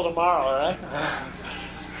questions simple tomorrow, all right?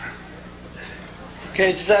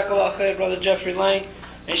 Okay, Jazakallah khair, Brother Jeffrey Lang.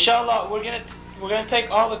 Inshallah, we're gonna take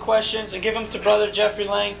all the questions and give them to Brother Jeffrey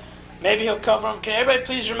Lang. Maybe he'll cover them. Can everybody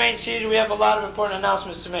please remain seated? We have a lot of important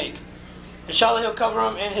announcements to make. Inshallah, he'll cover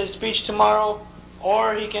them in his speech tomorrow,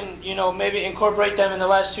 or he can, maybe incorporate them in the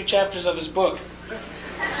last 2 chapters of his book.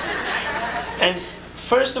 And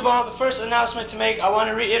first of all, the first announcement to make, I want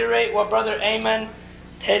to reiterate what Brother Ayman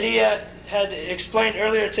Hadiya had explained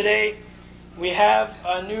earlier today. We have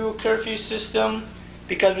a new curfew system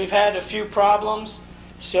because we've had a few problems.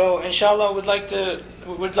 So, inshallah, we'd like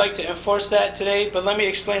to enforce that today. But let me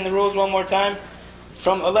explain the rules one more time.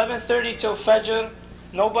 From 11:30 till Fajr,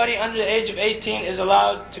 nobody under the age of 18 is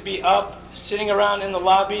allowed to be up, sitting around in the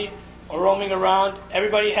lobby or roaming around.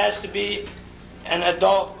 Everybody has to be an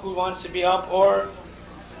adult who wants to be up, or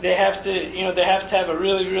they have to have a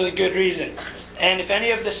really, really good reason. And if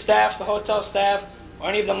any of the staff, the hotel staff, or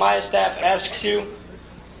any of the Maya staff asks you,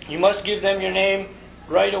 you must give them your name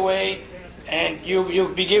right away, and you'll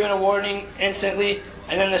be given a warning instantly,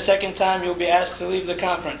 and then the second time you'll be asked to leave the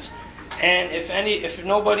conference. And if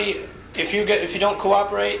you don't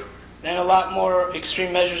cooperate, then a lot more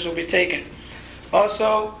extreme measures will be taken.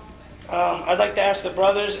 Also, I'd like to ask the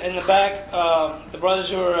brothers in the back, the brothers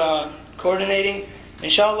who are coordinating,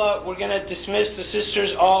 inshallah, we're going to dismiss the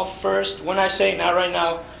sisters all first, when I say not right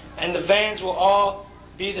now, and the vans will all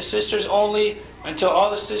be the sisters only until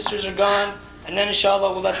all the sisters are gone, and then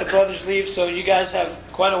inshallah we'll let the brothers leave, so you guys have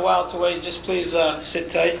quite a while to wait. Just please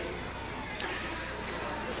sit tight.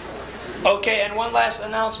 Okay, and one last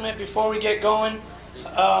announcement before we get going.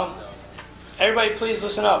 Everybody please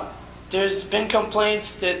listen up. There's been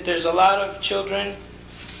complaints that there's a lot of children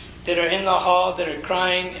that are in the hall that are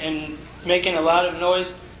crying and making a lot of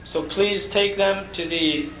noise. So please take them to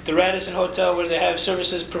the Radisson Hotel, where they have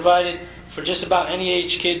services provided for just about any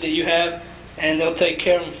age kid that you have, and they'll take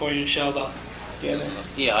care of them for you, inshallah.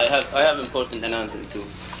 Yeah, I have important announcement too.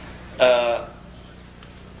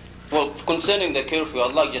 Well, concerning the curfew,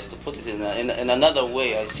 I'd like just to put it in another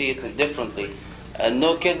way. I see it differently.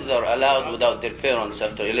 No kids are allowed without their parents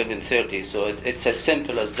after 11:30, so it's as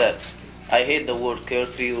simple as that. I hate the word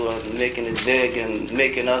curfew and making it big and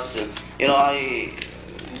making us, I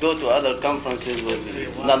go to other conferences with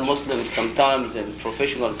non-Muslims sometimes, and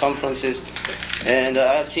professional conferences, and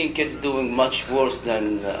I've seen kids doing much worse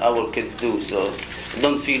than our kids do, so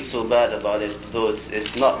don't feel so bad about it, though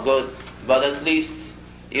it's not good, but at least,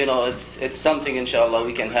 it's something, inshallah,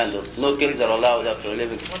 we can handle. No kids are allowed after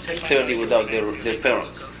 11:30 without their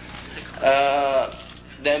parents.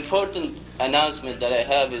 The important announcement that I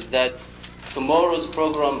have is that tomorrow's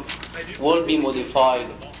program will be modified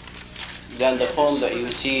than the form that you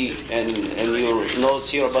see in your notes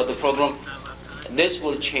here about the program. This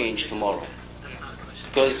will change tomorrow,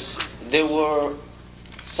 because there were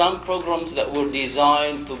some programs that were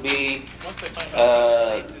designed to be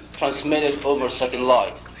transmitted over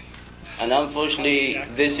satellite, and unfortunately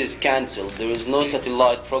this is cancelled. There is no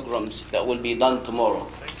satellite programs that will be done tomorrow.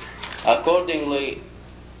 Accordingly,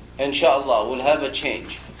 inshallah, we'll have a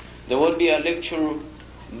change. There will be a lecture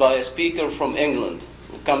by a speaker from England,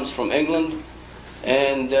 who comes from England,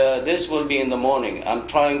 and this will be in the morning. I'm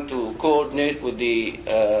trying to coordinate with the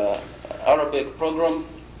Arabic program,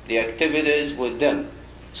 the activities with them.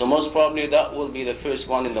 So most probably that will be the first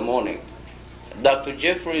one in the morning. Dr.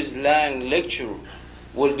 Jeffrey Lang lecture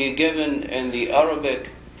will be given in the Arabic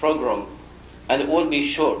program, and it will be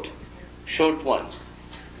short one.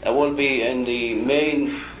 It will be in the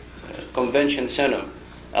main convention center.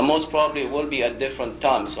 and most probably it will be at different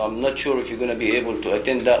times, so I'm not sure if you're going to be able to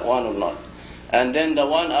attend that one or not. And then the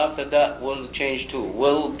one after that will change too.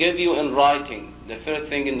 We'll give you in writing. The first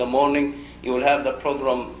thing in the morning, you will have the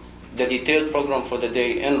program, the detailed program for the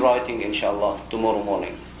day in writing, inshallah, tomorrow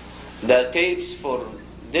morning. The tapes for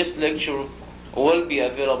this lecture will be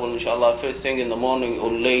available, inshallah, first thing in the morning or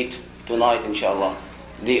late tonight, inshallah.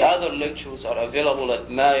 The other lectures are available at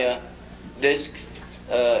Maya Desk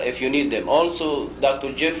if you need them. Also,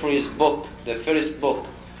 Dr. Jeffrey's book, the first book,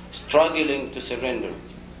 Struggling to Surrender,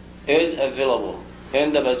 is available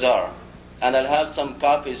in the bazaar. And I'll have some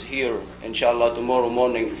copies here, inshallah, tomorrow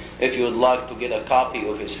morning if you would like to get a copy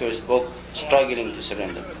of his first book, Struggling to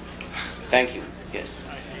Surrender. Thank you. Yes.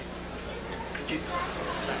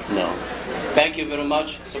 No. Thank you very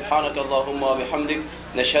much. سبحانك اللهم وبحمدك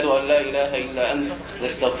نشهد أن لا إله إلا أنت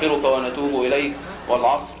نستغفرك ونتوب إليك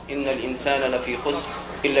والعصر إن الإنسان لفي خسر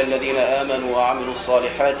إلا الذين آمنوا وعملوا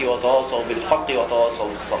الصالحات وتواصوا بالحق وتواصوا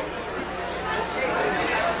بالصبر.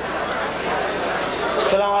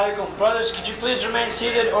 Assalamu alaikum. Brothers, could you please remain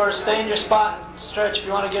seated or stay in your spot and stretch if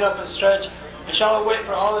you want to get up and stretch. Inshallah, wait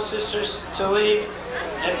for all the sisters to leave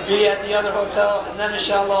and be at the other hotel, and then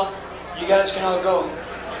inshallah, you guys can all go.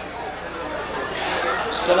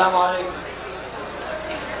 Assalamu alaikum.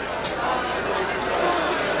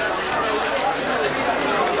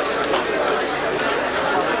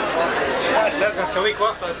 نسويك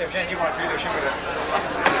واسطة عشان يجيبوا على الفيديو شو كذا.